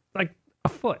 It did like a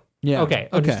foot. Yeah. Okay.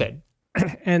 Understood.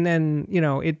 And then,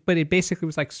 but it basically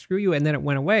was like, screw you. And then it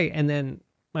went away. And then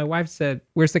my wife said,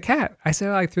 "Where's the cat?" I said,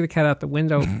 I threw the cat out the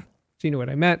window. She knew what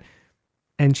I meant.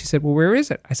 And she said, "Well, where is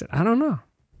it?" I said, "I don't know."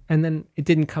 And then it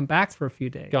didn't come back for a few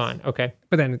days. Gone. Okay.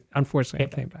 But then, unfortunately,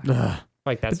 it came back.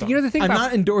 Like that. But the thing I'm about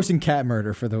not endorsing cat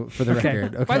murder for the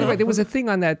record. Okay. By the way, there was a thing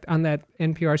on that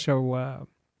NPR show,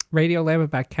 Radio Lab,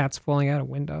 about cats falling out of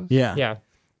windows. Yeah. Yeah.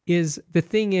 The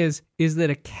thing is that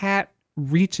a cat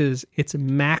reaches its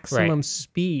maximum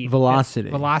speed,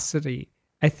 velocity.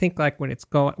 I think like when it's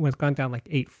gone down like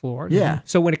 8 floors. Yeah.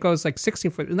 So when it goes like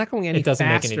 16 foot, it's not going any It doesn't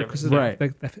make any faster because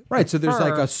difference. right. So there's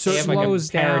like a They certain have like slows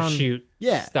a down. parachute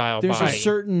yeah style There's body. a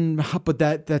certain, but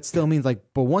that still means like,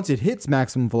 but once it hits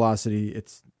maximum velocity,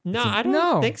 it's No, I don't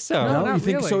No. think so. No, no. not You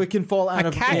think really. so? It can fall out A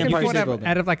of cat the can Empire fall State out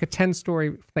Building. of like a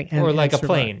 10-story thing, Or like a survive.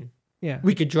 plane. Yeah.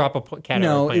 We could drop a cat out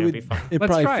No, of a plane. it It'd would. be fine. It Let's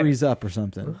probably try it. freeze up or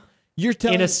something. You're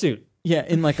telling In a suit. Yeah,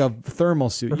 in like a thermal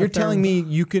suit. You're telling me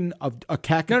you can a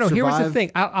cat can No. survive? Here was the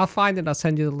thing. I'll find it. I'll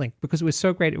send you the link because it was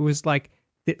so great. It was like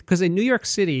because in New York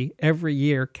City every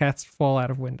year cats fall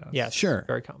out of windows. Yes. Sure.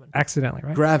 Very common. Accidentally,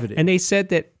 right? Gravity. And they said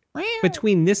that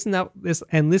between this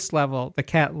level, the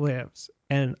cat lives,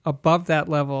 and above that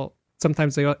level,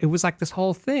 sometimes it was like this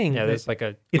whole thing. Yeah, that there's like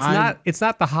a. it's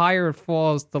not the higher it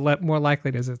falls, the more likely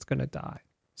it is it's going to die.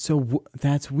 So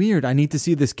that's weird. I need to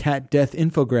see this cat death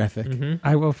infographic. Mm-hmm.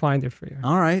 I will find it for you.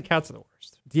 All right. Cats are the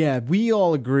worst. Yeah, we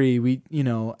all agree.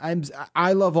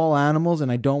 I love all animals,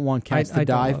 and I don't want cats I to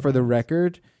don't die love for the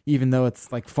record. Even though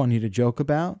it's like funny to joke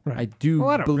about, Right. I do Well,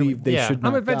 I don't believe really- they Yeah. should not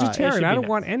I'm a die. vegetarian. should I be don't nice.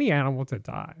 want any animal to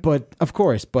die. But of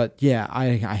course, yeah,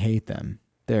 I hate them.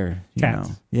 They're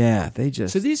Cats. yeah, they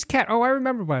just So these cat. Oh, I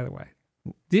remember. By the way,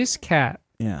 this cat.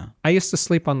 yeah. I used to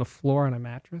sleep on the floor on a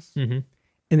mattress, Mm-hmm.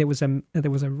 and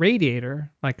there was a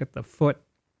radiator like at the foot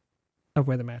of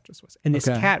where the mattress was, and this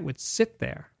Okay. cat would sit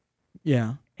there,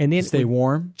 Yeah. and then Stay would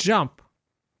warm. jump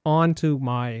onto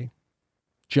my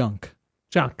Junk.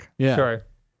 junk. Yeah. Sure.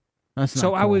 That's not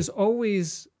So I cool. was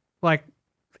always like,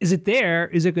 "Is it there?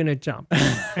 Is it going to jump?"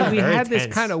 And we Very had this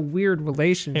tense. kind of weird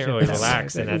relationship. Can't really that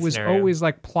relax way, in that that it was scenario. always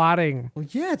like plotting. Well,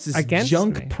 yeah, it's this against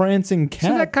junk me. prancing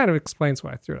cat. So that kind of explains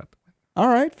why I threw it out. All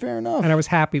right, fair enough. And I was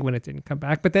happy when it didn't come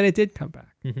back, but then it did come back.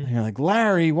 And you're like,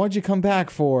 Larry, what'd you come back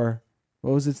for?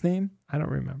 What was its name? I don't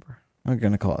remember. I'm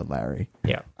gonna call it Larry.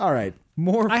 Yeah. All right,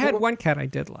 more. I had one cat I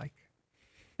did like,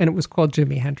 and it was called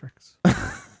Jimi Hendrix.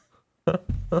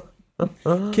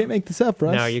 Can't make this up,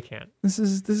 Russ. No, you can't. This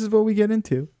is what we get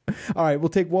into. All right, we'll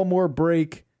take one more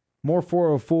break. More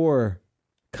 404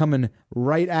 coming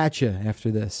right at you after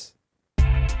this.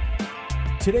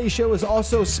 Today's show is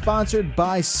also sponsored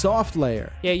by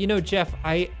SoftLayer. Yeah, Jeff,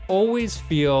 I always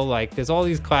feel like there's all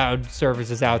these cloud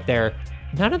services out there.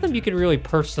 None of them you can really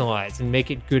personalize and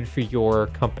make it good for your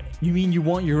company. You mean you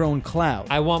want your own cloud?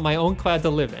 I want my own cloud to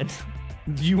live in.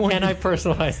 Do you want? Can I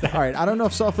personalize that? All right, I don't know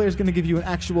if SoftLayer is going to give you an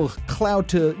actual cloud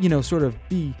to, sort of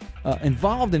be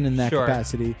involved in that Sure.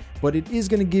 capacity, but it is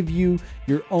going to give you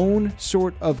your own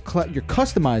sort of cloud, your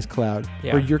customized cloud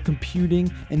Yeah. for your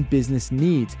computing and business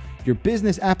needs. Your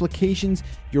business applications,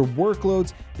 your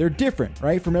workloads, they're different,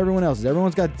 right, from everyone else's.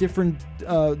 Everyone's got different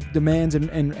demands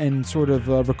and sort of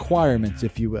requirements,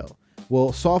 if you will.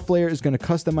 Well, SoftLayer is going to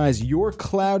customize your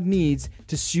cloud needs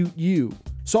to suit you.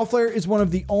 SoftLayer is one of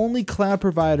the only cloud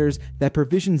providers that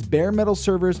provisions bare metal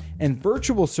servers and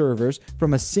virtual servers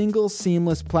from a single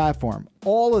seamless platform.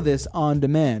 All of this on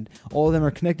demand. All of them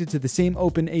are connected to the same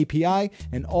open API,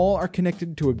 and all are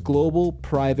connected to a global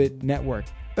private network.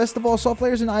 Best of all,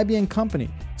 SoftLayer is an IBM company,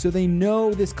 so they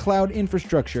know this cloud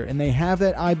infrastructure, and they have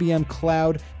that IBM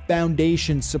Cloud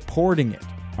Foundation supporting it.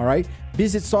 All right?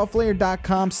 Visit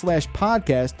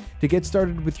softlayer.com/podcast to get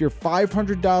started with your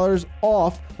 $500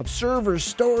 off of servers,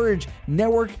 storage,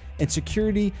 network, and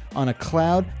security on a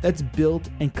cloud that's built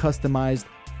and customized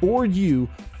for you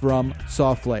from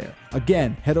SoftLayer.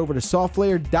 Again, head over to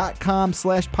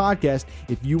softlayer.com/podcast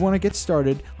if you want to get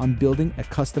started on building a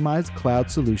customized cloud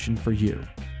solution for you.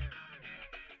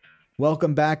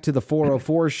 Welcome back to the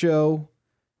 404 show.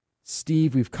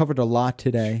 Steve, we've covered a lot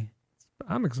today.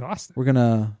 I'm exhausted. We're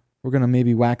gonna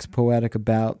maybe wax poetic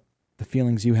about the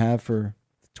feelings you have for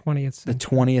The 20th century. the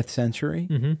 20th century.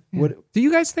 Mm-hmm. Yeah. Do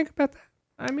you guys think about that?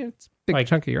 I mean, it's a big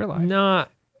chunk of your life.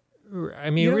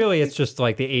 Really, it's just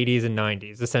like the 80s and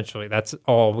 90s. Essentially, that's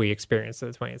all we experienced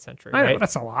in the 20th century. I know, right?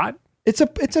 that's a lot. It's a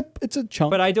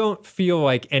chunk. But I don't feel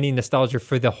like any nostalgia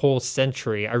for the whole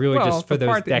century. I really just for the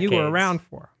those part decades. that you were around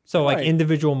for. So like Right.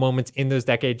 individual moments in those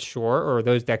decades, sure, or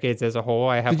those decades as a whole,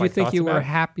 I have Did you like think thoughts you were about.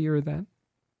 happier then?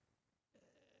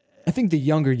 I think the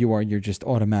younger you are, you're just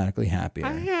automatically happier.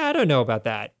 I don't know about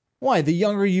that. Why? The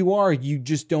younger you are, you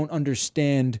just don't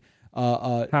understand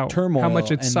turmoil how much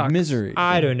it and sucks. misery.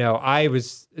 I don't know.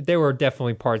 There were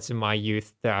definitely parts in my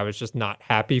youth that I was just not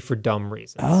happy for dumb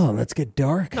reasons. Oh, let's get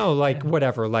dark. No, like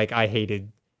whatever. Like I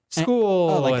hated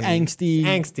school. like and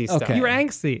angsty stuff. Okay. You were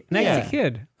angsty. An Yeah. angsty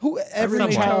kid. Who every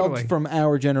Somewhat. child Totally. from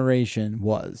our generation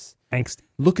was. Angsty.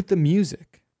 Look at the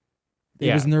music. It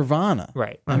Yeah. was Nirvana.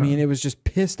 Right. I mean, it was just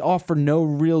pissed off for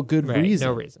no good Right. reason.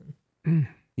 No reason.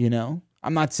 You know,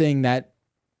 I'm not saying that.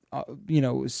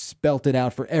 Spelt it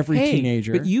out for every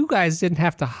teenager. But you guys didn't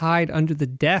have to hide under the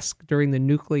desk during the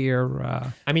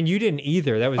nuclear. I mean, you didn't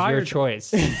either. That was your Fire-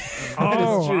 choice.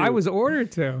 I was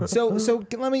ordered to. So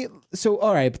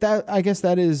all right, but that I guess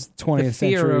that is 20th The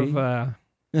fear century of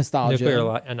nostalgia.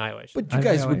 Nuclear annihilation. But you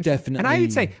guys would annihilation. definitely. And I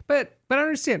would say, but I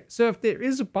understand. So if there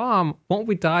is a bomb, won't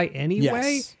we die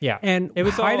anyway? Yes. Yeah. And It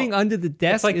was hiding under the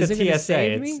desk It's like the isn't going to TSA.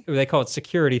 save me? They call it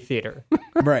security theater.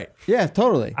 Right. Yeah,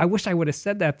 totally. I wish I would have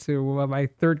said that to my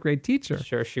third grade teacher.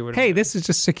 Sure, she would. Hey, this is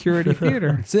just security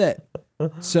theater. That's it.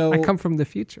 So I come from the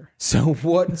future.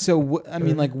 I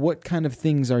mean, like, what kind of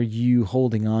things are you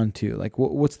holding on to? Like,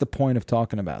 what's the point of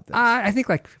talking about this? I think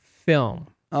like film,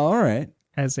 All right.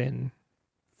 as in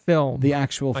film. The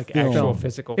actual like film. actual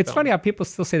physical. It's film. funny how people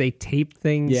still say they tape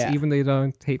things, Yeah. even though they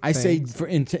don't tape I say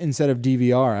things. instead of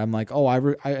DVR, I'm like, oh,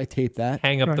 I tape that.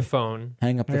 Hang up the Right. phone.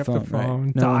 Hang up Hang the up phone. the phone,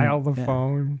 Right. No one- dial the yeah.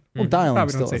 phone. Well, dialing's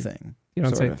Probably still don't a say- thing. You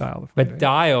don't sort say of. dial the phone. But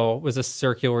dial was a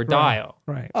circular dial.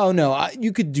 Right. Oh no,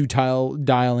 you could do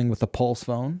dialing with a pulse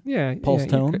phone. Yeah. Pulse yeah,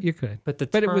 tone? You could. But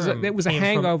it was a term it was a came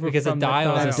hangover because from a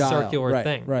dial that is a dial. circular right,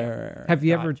 thing. Right. Have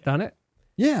you ever Gotcha. done it?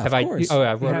 Yeah, Have of course.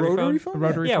 rotary phone? A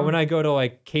rotary Yeah, phone? when I go to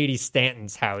like Katie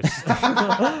Stanton's house,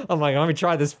 I'm like, let me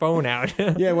try this phone out.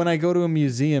 Yeah, when I go to a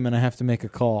museum and I have to make a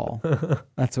call,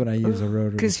 that's what I use a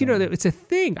rotary. Because phone. it's a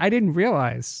thing. I didn't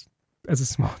realize as a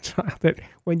small child that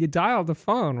when you dialed the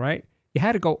phone, right, you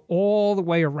had to go all the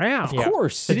way around. Yeah. Of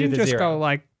course. You To do didn't the just zero. go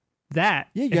like that.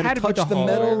 Yeah, you it had had to to be touch the the whole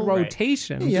metal.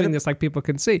 rotation. Yeah, I'm you had doing to- this like people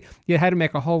can see. You had to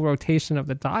make a whole rotation of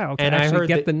the dial to And I actually heard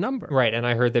get that- the number. Right, and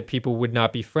I heard that people would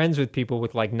not be friends with people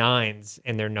with like nines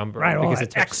in their number Right, all because that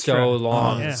it took extra. so Oh,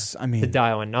 long it's- I to mean,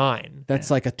 dial a 9. that's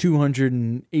like a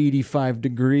 285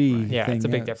 degree. Yeah, thing. it's a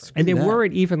big difference. And they Screw that.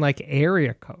 weren't even like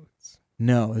area codes.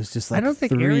 No, it was just like I don't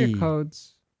think 3. area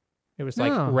codes. It was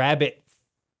like No. rabbit.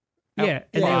 Yeah, and Yeah,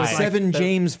 it was Five. like 7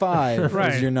 James 5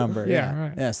 Right. was your number. Yeah, Yeah,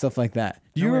 right. yeah, stuff like that.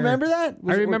 Do No you area remember that?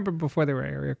 I remember before there were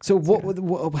area codes. So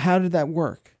yeah. how did that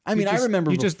work? I mean, You just- I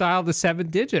remember. you just dialed the 7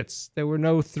 digits. There were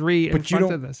no 3 in but you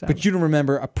front don't. of the 7. But you don't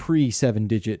remember a pre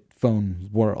 7-digit phone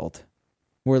world,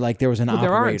 where like there was an Well, there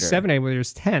operator. aren't 7 anymore.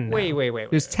 There's 10. now. Wait.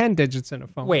 There's 10 digits in a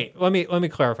phone. Wait, let me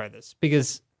clarify this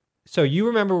because so you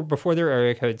remember before there were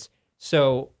area codes.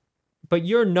 So, but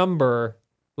your number,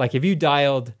 like if you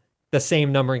dialed the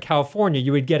same number in California,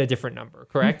 you would get a different number,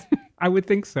 correct? I would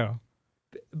think so.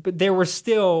 But there were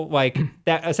still like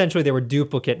that. Essentially, there were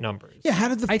duplicate numbers. Yeah, how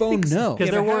did the I phone think so. know? Because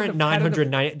Yeah, there but how weren't did the- how did the-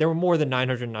 990. There were more than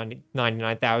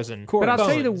 999,000. But I'll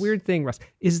tell you the phones. weird thing, Russ,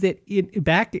 is that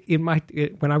back in my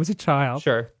when I was a child,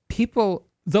 Sure. people,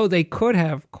 though they could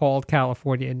have called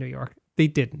California and New York, they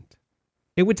didn't.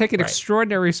 It would take an Right.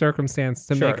 extraordinary circumstance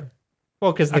to make Sure.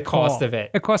 Well, because a the cost call. of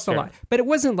it. It cost a Sure. lot, but it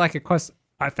wasn't like it cost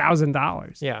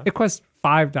 $1,000. Yeah. it cost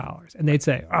 $5. And they'd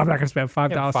say, I'm not going to spend $5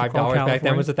 Yeah, to call $5 California. back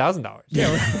then was $1,000.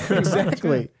 Yeah,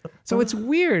 exactly. So it's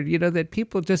weird, that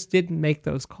people just didn't make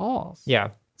those calls. Yeah.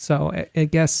 So I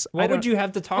guess... What would you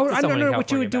have to talk to I someone don't in know.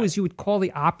 What you California would do about? is you would call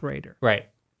the operator. Right.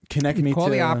 Connect You'd me call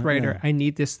to the operator. yeah. I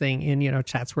need this thing in,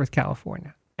 Chatsworth,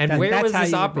 California. And Then where that's was how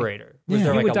this you would operator? Was Yeah.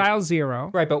 there You like would a dial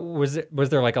 0. right? But was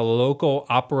there like a local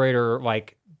operator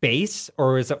like base,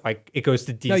 or is it like it goes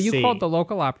to DC? No, you called the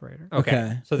local operator. Okay.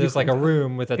 Okay. So there's like a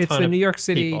room with a It's ton the of New York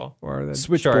City people. or the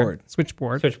Switchboard.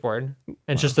 switchboard.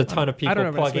 And just a ton of I don't people know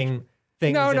about plugging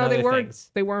things. No, and they other weren't.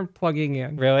 things. They weren't plugging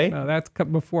in. Really? No, that's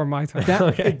before my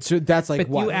time. So that's like but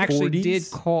what? you actually 40s?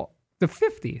 did call the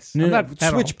 50s. No, I'm no, not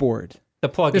that old. switchboard. The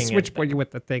plugging. The in switchboard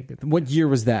with the thing. What year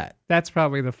was that? That's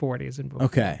probably the 40s and before.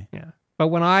 Okay. Yeah. But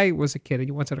when I was a kid and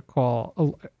you wanted to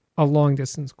call a long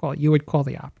distance call, you would call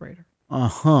the operator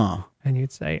Uh-huh. and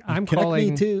you'd say, "I'm Connect calling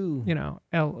me to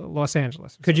Los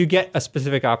Angeles." Could you get a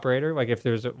specific operator? Like if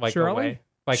there's like Shirley? a way.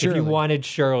 Like if Shirley. you wanted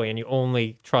Shirley and you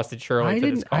only trusted Shirley I for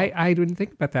this didn't. call. I didn't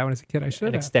think about that when I was a kid. I should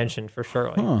An have. extension for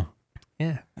Shirley. Huh.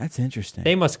 Yeah. That's interesting.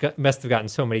 They must have gotten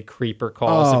so many creeper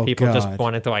calls Oh, and people just God.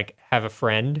 wanted to like have a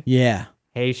friend. yeah.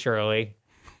 Hey Shirley.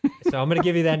 So I'm gonna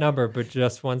give you that number, but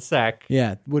just one sec.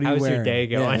 Yeah. What are you How's your wearing? day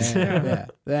going? Yeah.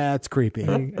 That's creepy.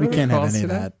 We Any can't have calls any to of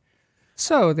that? that.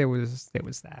 So there was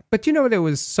that. But there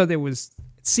was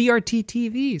CRT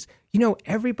TVs.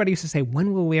 Everybody used to say,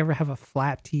 when will we ever have a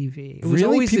flat TV? It was Really?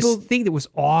 always People- this thing that was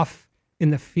off in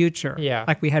the future. Yeah.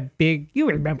 Like we had you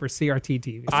remember CRT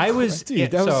TVs. I was Dude, yeah,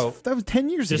 that so was 10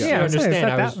 years just ago. so Yeah, you I was saying, it's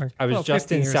understand, not that long. I was Well, just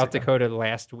 15 in years South ago. Dakota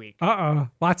last week.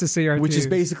 Lots of CRTs. Which is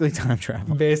basically time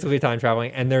travel. Basically time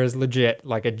traveling, and there's legit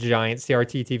like a giant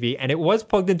CRT TV, and it was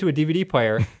plugged into a DVD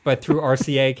player, but through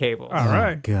RCA cables. All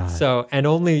right. Oh, God. So, and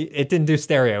it didn't do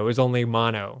stereo; it was only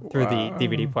mono through the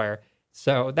DVD player.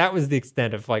 So that was the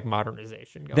extent of like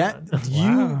modernization going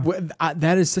on.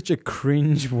 That is such a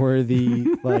cringe-worthy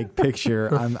like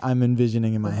picture I'm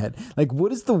envisioning in my head. Like,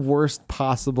 what is the worst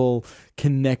possible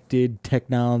connected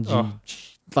technology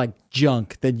like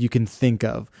junk that you can think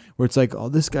of? Where it's like, oh,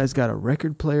 this guy's got a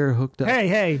record player hooked up.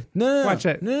 Hey, no, watch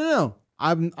it. No.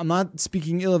 I'm not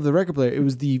speaking ill of the record player. It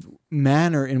was the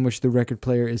manner in which the record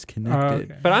player is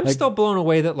connected. okay. But I'm still blown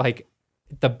away that like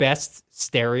the best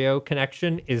stereo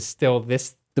connection is still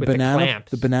this The with banana, the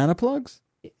clamps. banana plugs.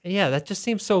 Yeah, that just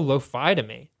seems so lo-fi to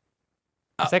me.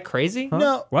 Is that crazy?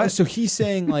 No. What? So he's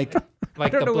saying like,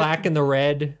 Like don't the know what- black and the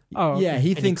red. Oh, okay. yeah, he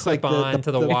you thinks like clip on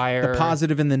to the wire. the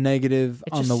positive and the negative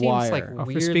It on just the seems wire. like Oh, for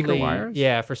weirdly, speaker wires?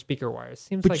 Yeah, for speaker wires.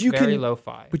 Seems But like you very can-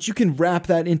 lo-fi. But you can wrap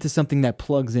that into something that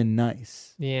plugs in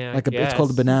nice. Yeah, Like it's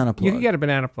called a banana plug. You can get a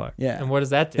banana plug. Yeah. And what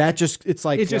does that do? It's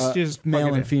like It just male plug it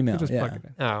and in. female. You just Yeah. plug it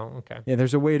in. Oh, okay. Yeah,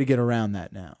 there's a way to get around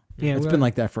that now. Yeah, It's well, been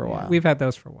like that for a while. We've had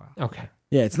those for a while. Okay.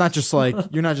 Yeah, it's not just like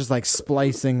you're not just like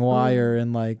splicing wire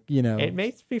and like, It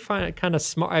makes me find it kind of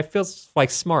smart. I feel like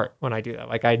smart when I do that.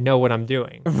 Like I know what I'm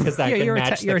doing because I Yeah, can you're a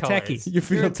match te- you're the a colors. techie. you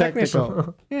feel You're a technician.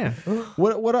 technical. Yeah.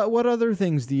 What other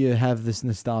things do you have this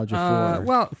nostalgia for?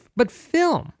 Well, but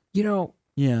film,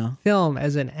 yeah. film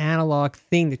as an analog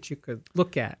thing that you could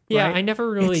look at. Yeah, right? I never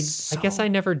really. It's I guess so- I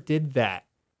never did that.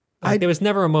 Like, there was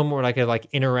never a moment where I could like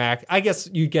interact. I guess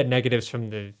you get negatives from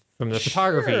the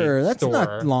photography Sure, that's store.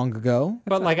 not long ago.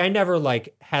 But like I never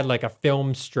like had like a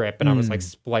film strip and I was like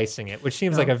splicing it, which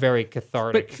seems like a very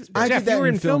cathartic. But experience. I Jeff, did that you were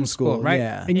in in film film school, school, right?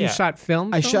 yeah. And you Yeah. shot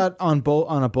film? I film? shot on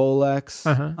a Bolex,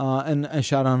 Uh-huh. and I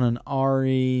shot on an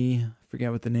RE. I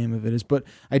forget what the name of it is, but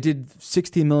I did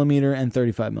 16 millimeter and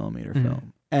 35 millimeter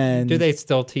film. And Do they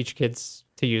still teach kids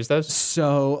to use those?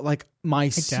 So, like my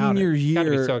doubt senior It's gotta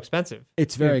be year, so expensive.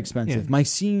 it's very Yeah, expensive. yeah. My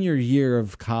senior year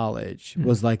of college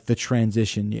was like the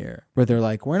transition year where they're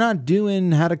like, we're not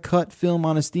doing how to cut film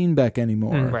on a Steenbeck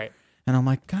anymore. Right. And I'm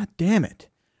like, God damn it.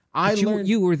 I But learned.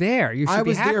 you were there. You should I be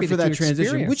was happy there for that you transition,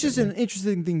 experienced which is it. an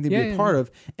interesting thing to Yeah, be a yeah, part yeah.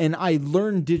 of. And I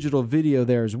learned digital video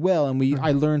there as well. And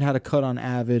I learned how to cut on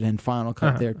Avid and Final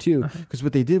Cut there too. Because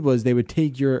what they did was they would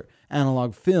take your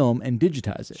analog film and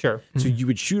digitize it. Sure. So you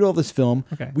would shoot all this film.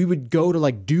 Okay. We would go to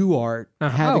like Do Art,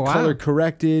 have Oh, it wow. color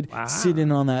corrected, Wow. sit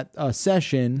in on that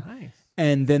session. Nice.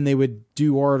 And then they would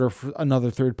Do Art or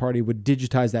another third party would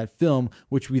digitize that film,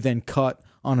 which we then cut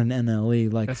on an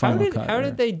NLE like That's Final How Cut.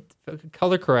 did or- they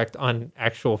color correct on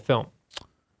actual film?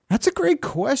 That's a great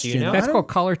question. know? That's I don't- called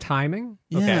color timing.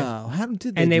 Yeah. How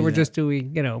did they And they do were that? just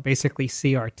doing, basically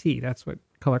CRT. That's what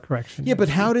color correction Yeah, is. but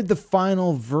how did the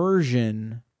final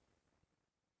version?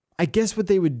 I guess what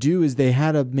they would do is they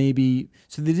had a maybe.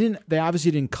 So they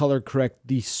obviously didn't color correct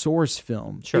the source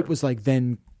film. Sure. It was like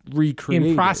then recreate in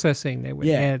it. processing. They would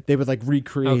Yeah, add. they would like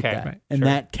recreate Okay, that, right, and sure.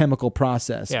 that chemical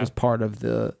process Yeah. was part of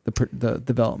the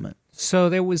development. So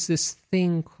there was this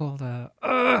thing called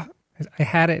I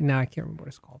had it now. I can't remember what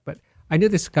it's called, but I knew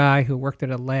this guy who worked at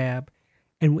a lab,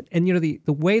 and you know the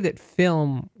way that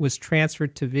film was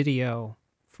transferred to video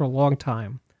for a long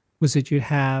time was that you'd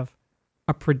have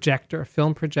a projector, a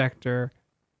film projector,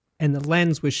 and the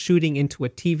lens was shooting into a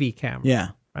TV camera. Yeah,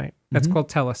 Right. That's called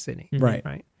telecine. Right.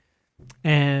 Right.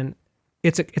 And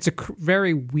it's a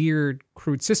very weird,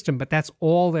 crude system, but that's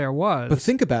all there was. but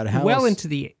think about it. How well else- into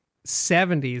the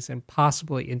 70s and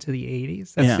possibly into the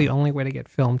 80s. That's Yeah. the only way to get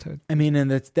film to. I mean, and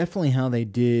that's definitely how they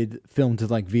did film to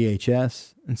like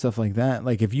VHS and stuff like that.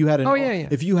 Like if you had an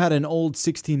if you had an old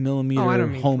 16 millimeter I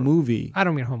don't mean home movie. I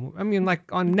don't mean home. I mean like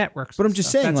on networks. But and I'm just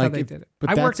stuff. saying, that's like, how they if- did it.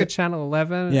 but I that's worked a- at Channel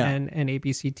 11 Yeah. and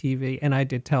ABC TV, and I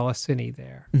did telecine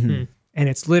there. Mhm. And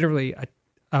it's literally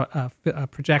a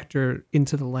projector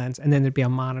into the lens, and then there'd be a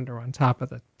monitor on top of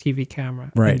the TV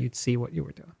camera, Right. and you'd see what you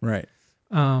were doing. Right.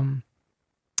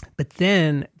 But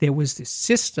then there was this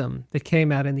system that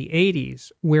came out in the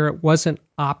 80s where it wasn't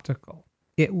optical.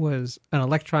 It was an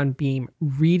electron beam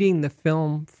reading the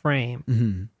film frame,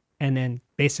 Mhm. and then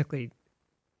basically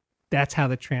that's how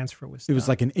the transfer was It done. was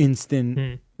like an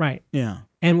instant. Right. Yeah.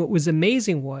 And what was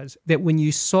amazing was that when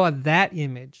you saw that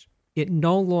image, it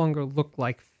no longer looked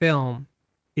like film.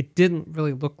 It didn't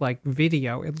really look like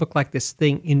video. It looked like this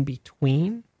thing in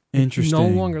between. Interesting. No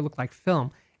longer looked like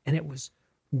film. And it was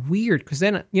weird because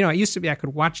then, you know, it used to be I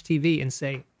could watch TV and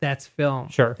say, that's film.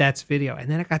 Sure. That's video. And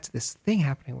then it got to this thing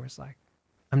happening where it's like,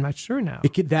 I'm not sure now.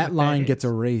 That what line is. gets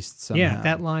erased somehow. Yeah,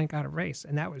 that line got erased.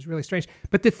 And that was really strange.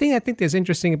 But the thing I think that's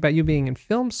interesting about you being in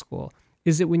film school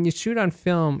is that when you shoot on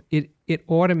film, it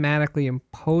automatically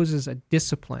imposes a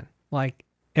discipline. Like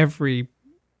every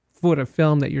foot of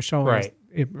film that you're showing, Right.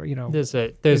 you know, There's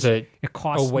a it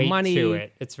costs weight money to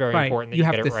it. It's very right. important that you you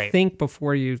have get to it right. think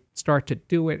before you start to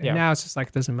do it. And Yeah. now it's just like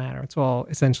it doesn't matter. It's all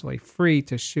essentially free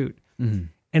to shoot. Mm-hmm.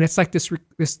 And it's like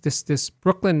this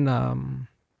Brooklyn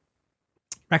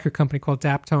record company called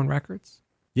Daptone Records.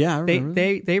 Yeah, I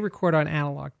remember. They record on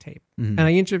analog tape. Mhm. And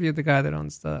I interviewed the guy that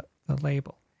owns the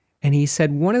label. And he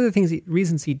said one of the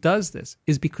reasons he does this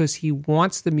is because he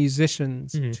wants the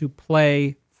musicians to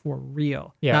play for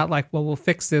real. Yeah. Not like, well, we'll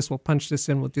fix this, we'll punch this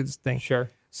in, we'll do this thing.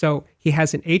 Sure. So he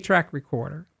has an 8-track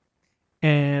recorder,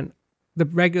 and the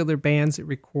regular bands that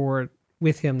record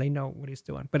with him, they know what he's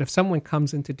doing. But if someone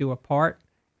comes in to do a part,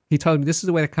 he told me this is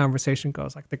the way the conversation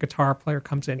goes. Like the guitar player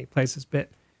comes in, he plays his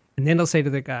bit, and then they'll say to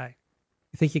the guy,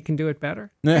 "You think you can do it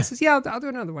better?" Yeah. He says, "Yeah, I'll do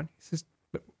another one." He says,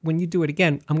 "But when you do it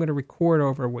again, I'm going to record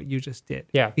over what you just did."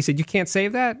 Yeah. He said, "You can't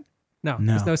save that?" No,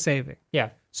 there's no saving. Yeah.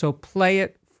 So play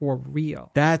it for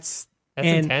real. That's That's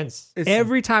And intense.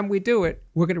 Every time we do it,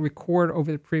 we're going to record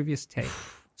over the previous tape.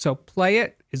 So play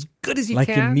it as good as you like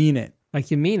can. you mean it.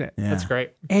 Like you mean it. Yeah. That's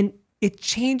great. And it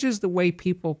changes the way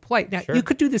people play. Now, Sure. you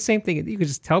could do the same thing. You could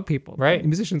just tell people. Right.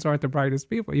 Musicians aren't the brightest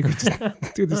people. You could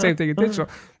just do the same thing in digital.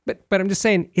 But I'm just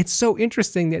saying, it's so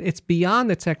interesting that it's beyond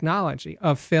the technology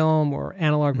of film or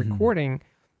analog recording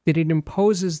that it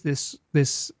imposes this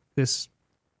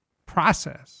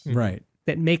process Right.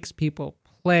 that makes people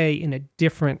play in a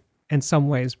different, in some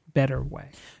ways, better way.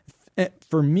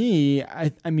 For me,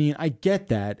 I mean, I get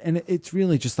that. And it's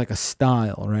really just like a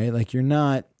style, right? Like you're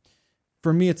not,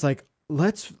 for me, it's like,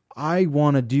 I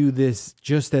want to do this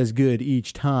just as good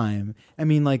each time. I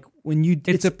mean, like when you,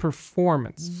 It's a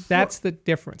performance. That's the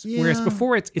difference. Yeah. Whereas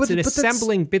before it's But an that's-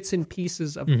 assembling bits and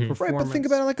pieces of performance. right, but think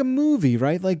about it like a movie,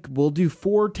 right? Like we'll do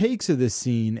 4 takes of this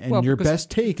scene, and your because best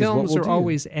take is what films we'll are do.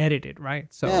 always edited, right?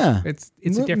 So Yeah. it's a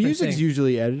different music's thing.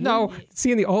 usually edited. No,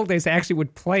 see, in the old days, they actually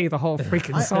would play the whole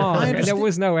freaking song, and there understand-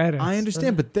 was no edits. I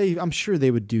understand, but I'm sure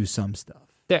they would do some stuff.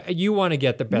 You want to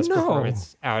get the best No.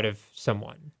 performance out of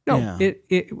someone. No, Yeah.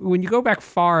 it when you go back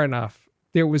far enough,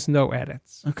 there was no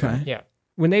edits. Okay. Yeah.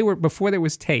 When they were before there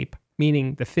was tape,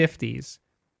 meaning the 50s,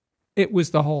 it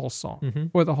was the whole song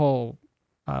or the whole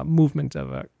movement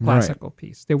of a classical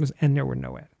piece. There were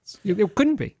no edits. There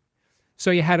couldn't be.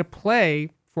 So you had to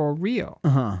play for real.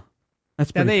 That's Now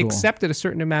pretty they cool. accepted a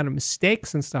certain amount of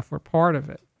mistakes and stuff were part of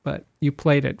it, but you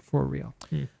played it for real.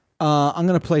 I'm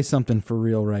gonna play something for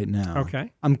real right now.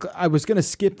 Okay. I was gonna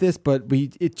skip this, but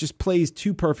it just plays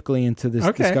too perfectly into this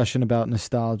Okay. discussion about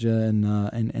nostalgia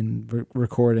and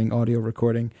recording, audio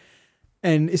recording,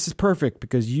 and this is perfect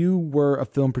because you were a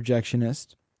film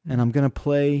projectionist, and I'm gonna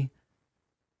play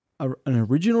an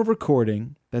original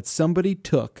recording that somebody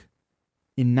took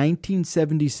in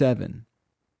 1977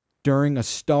 during a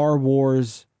Star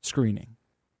Wars screening.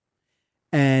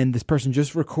 And this person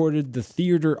just recorded the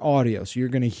theater audio. So you're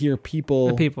going to hear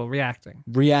The people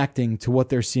reacting to what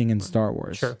they're seeing in Star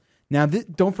Wars. Sure. Now,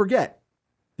 don't forget,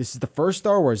 this is the first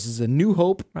Star Wars. This is A New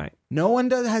Hope. Right. No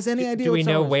one has any idea. Do we what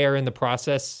Star know Wars. where in the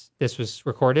process this was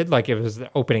recorded? Like it was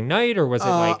the opening night, or was it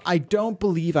like? I don't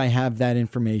believe I have that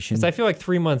information. Because I feel like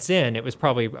 3 months in, it was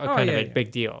probably kind of a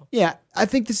big deal. Yeah, I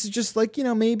think this is just like,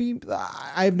 maybe,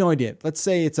 I have no idea. Let's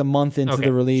say it's a month into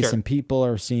the release and people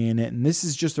are seeing it. And this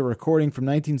is just a recording from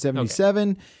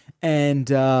 1977. And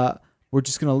we're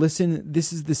just going to listen.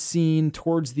 This is the scene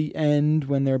towards the end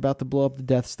when they're about to blow up the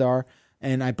Death Star.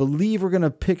 And I believe we're going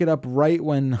to pick it up right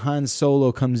when Han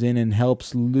Solo comes in and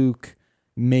helps Luke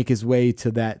make his way to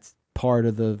that part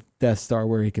of the Death Star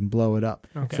where he can blow it up.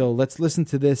 Okay. So let's listen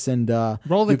to this and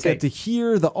roll the you tape. get to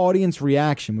hear the audience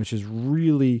reaction, which is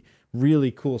really,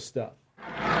 really cool stuff.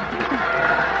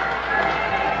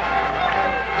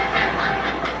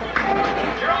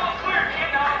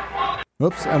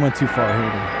 Oops, I went too far. Here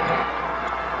we go.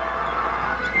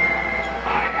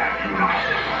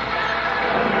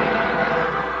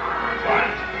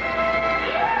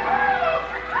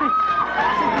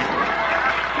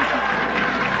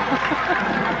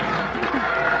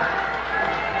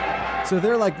 So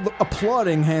they're like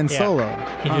applauding Han Solo.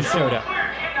 He just showed up.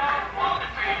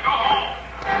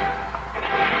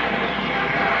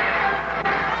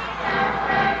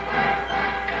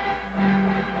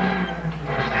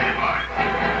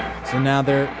 So now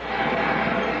they're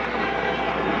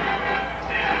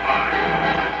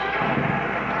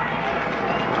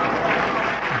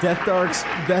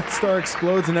Death Star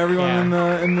explodes and everyone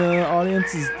in the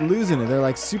audience is losing it. They're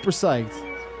like super psyched.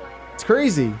 It's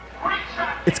crazy.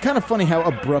 It's kind of funny how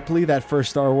abruptly that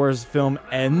first Star Wars film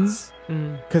ends,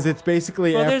 because it's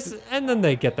basically and then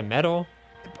they get the medal.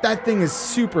 That thing is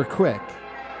super quick,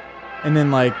 and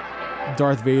then like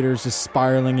Darth Vader's just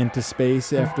spiraling into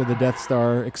space after the Death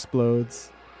Star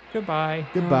explodes. Goodbye,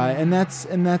 and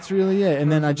that's really it.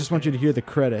 And then I just want you to hear the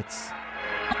credits.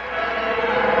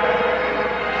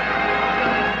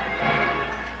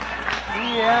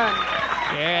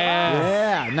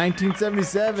 Yeah,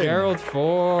 1977. Gerald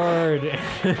Ford.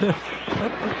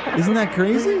 Isn't that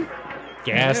crazy?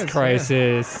 Gas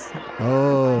crisis.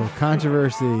 Oh,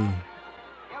 controversy.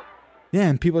 Yeah,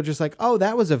 and people are just like, oh,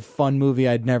 that was a fun movie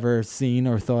I'd never seen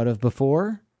or thought of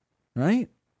before, right?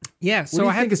 Yeah, so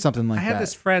I think of something like that. I had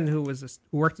this friend who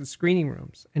worked in screening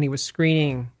rooms, and he was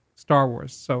screening Star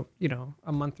Wars, so,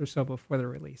 a month or so before the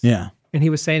release. Yeah. And he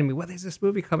was saying to me, well, there's this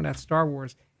movie coming out, Star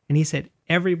Wars, and he said,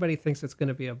 everybody thinks it's going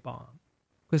to be a bomb.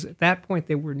 Because at that point,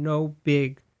 there were no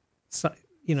big,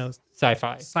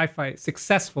 sci-fi,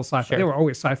 successful sci-fi. Sure. There were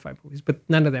always sci-fi movies, but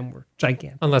none of them were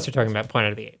gigantic. Unless you're talking about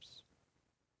Planet of the Apes.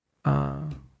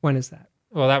 When is that?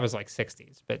 Well, that was like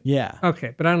 60s, but yeah.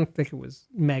 Okay, but I don't think it was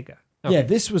mega. Okay. Yeah,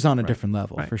 this was on a different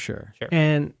level for sure.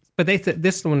 But they thought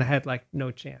this one had like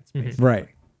no chance. Basically. Right.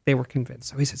 They were convinced.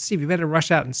 So he said, "Steve, you better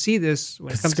rush out and see this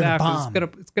when it comes out.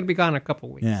 It's gonna be gone in a couple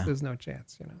of weeks. Yeah. There's no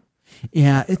chance,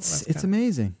 Yeah, it's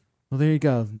amazing. Well, there you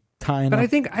go. But I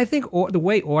think the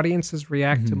way audiences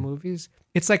react to movies,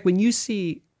 it's like when you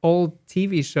see old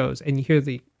TV shows and you hear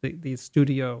the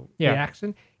studio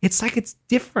reaction, it's like it's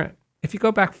different. If you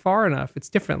go back far enough, it's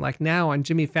different. Like now on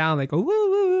Jimmy Fallon, they go, woo, woo,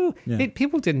 woo. Yeah.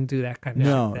 People didn't do that kind of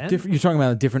shit then. Different. You're talking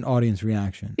about a different audience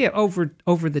reaction. Yeah, over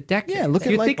the decades. Yeah, look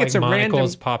at think it's a random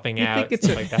popping out, think it's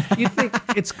like that. You think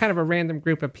it's kind of a random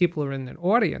group of people who are in an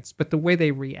audience, but the way they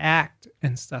react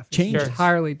and stuff is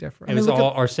entirely different. It was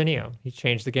all Arsenio. He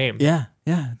changed the game. Yeah,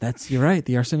 you're right.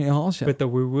 The Arsenio Hall show with the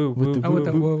woo woo with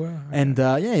the woo woo. And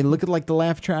you look at like the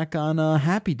laugh track on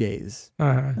Happy Days.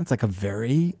 That's like a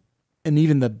very, and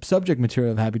even the subject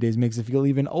material of Happy Days makes it feel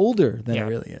even older than it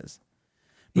really is.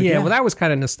 But well, that was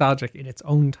kind of nostalgic in its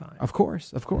own time. Of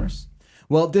course.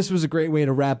 Well, this was a great way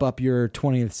to wrap up your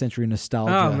 20th century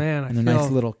nostalgia. Oh man, a nice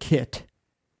little kit.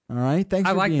 All right, thanks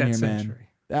for being here, century.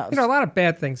 man. A lot of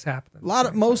bad things happened. A lot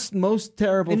of most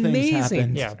terrible things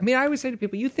happened. Yeah. I mean, I always say to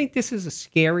people, you think this is a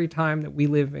scary time that we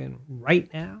live in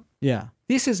right now? Yeah.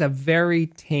 This is a very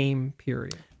tame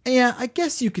period. Yeah, I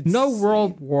guess you could. No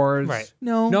world wars. Right.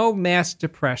 No mass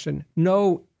depression.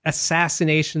 No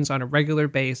assassinations on a regular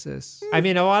basis. I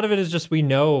mean, a lot of it is just we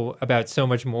know about so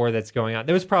much more that's going on.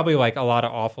 There was probably like a lot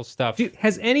of awful stuff.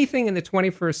 Has anything in the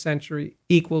 21st century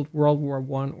equaled World War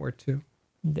I or II?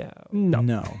 No.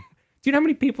 Do you know how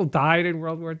many people died in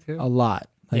World War II? A lot.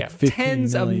 Like 15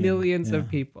 tens million. of millions of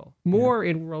people. More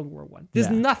in World War I. There's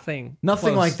nothing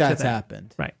like that's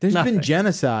happened. Right. There's been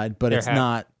genocide, but it's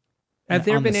not Have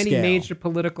there on the been any scale. major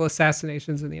political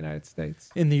assassinations in the United States?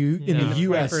 in the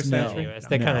U.S.? 21st No. century.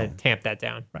 They kind of tamped that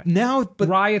down. Now, but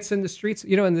Riots in the streets,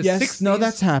 in the yes, 60s. no,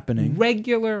 that's happening.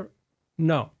 Regular,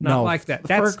 not No, like that.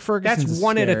 That's Ferguson's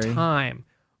one at a scary. time.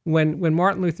 When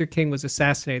Martin Luther King was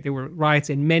assassinated, there were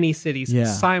riots in many cities Yeah.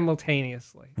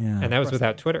 simultaneously. Yeah, And that was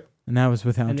without Twitter. and that was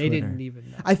without And they Twitter. didn't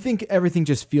even know. I think everything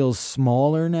just feels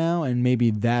smaller now, and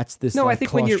maybe that's this. No, like, I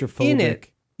think when you're in claustrophobic- it,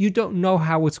 you don't know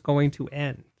how it's going to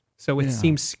end. So it Yeah.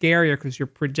 seems scarier because you're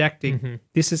projecting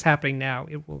this is happening now.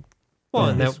 It will. Well,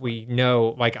 and that we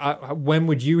know, like, when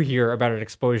would you hear about an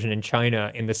explosion in China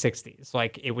in the 60s?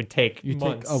 Like, it would take You take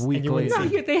months. a week and you wouldn't later.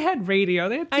 see- No, they had radio.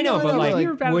 They had I know, TV. but You like,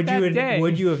 hear about it that day.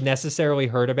 would you have necessarily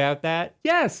heard about that?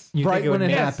 Yes. You Right think would when it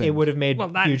make- happened. It would have made Well,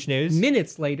 not huge news.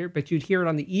 minutes later, but you'd hear it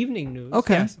on the evening news.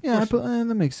 Okay, Yes, of yeah, course.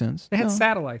 that makes sense. They had No,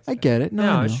 satellites. I get it. No, I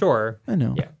No, know. sure. I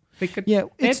know. Yeah. They could. Yeah,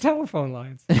 They had it's telephone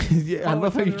lines. yeah, I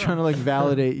love how you're trying to like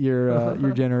validate your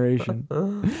generation.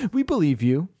 We believe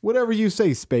you. Whatever you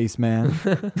say, spaceman.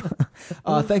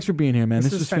 Thanks for being here, man.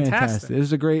 This was was fantastic. fantastic. This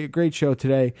was a great show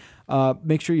today.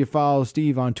 Make sure you follow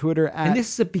Steve on Twitter at. And this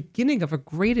is the beginning of a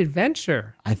great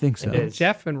adventure. I think so. It is.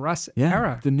 Jeff and Russ Yeah,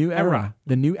 era. the new era.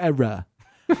 The new era.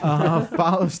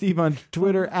 Follow Steve on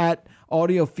Twitter at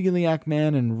Audiophiliac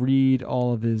Man and read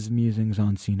all of his musings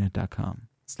on CNET.com.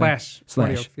 Slash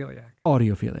Audiophiliac.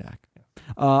 Audiophiliac.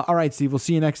 All right, Steve. We'll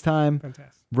see you next time.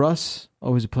 Fantastic. Russ,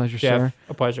 always a pleasure, Jeff, sir.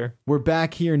 a pleasure. We're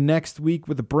back here next week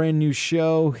with a brand new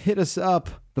show. Hit us up,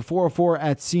 the 404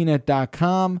 at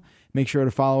CNET.com. Make sure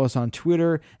to follow us on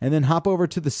Twitter and then hop over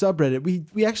to the subreddit.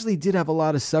 We actually did have a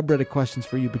lot of subreddit questions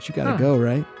for you, but you got to go,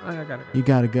 right? I gotta go. You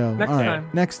got to go. Next All right. time.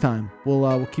 Next time.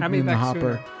 We'll keep Have you me in the back hopper.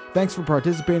 sooner. Thanks for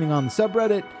participating on the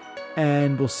subreddit,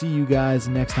 and we'll see you guys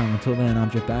next time. Until then, I'm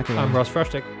Jeff Backer. I'm Russ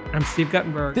Frushtick. I'm Steve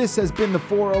Guttenberg. This has been the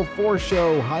 404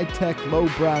 Show. High tech, low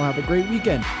brow. Have a great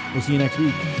weekend. We'll see you next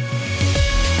week.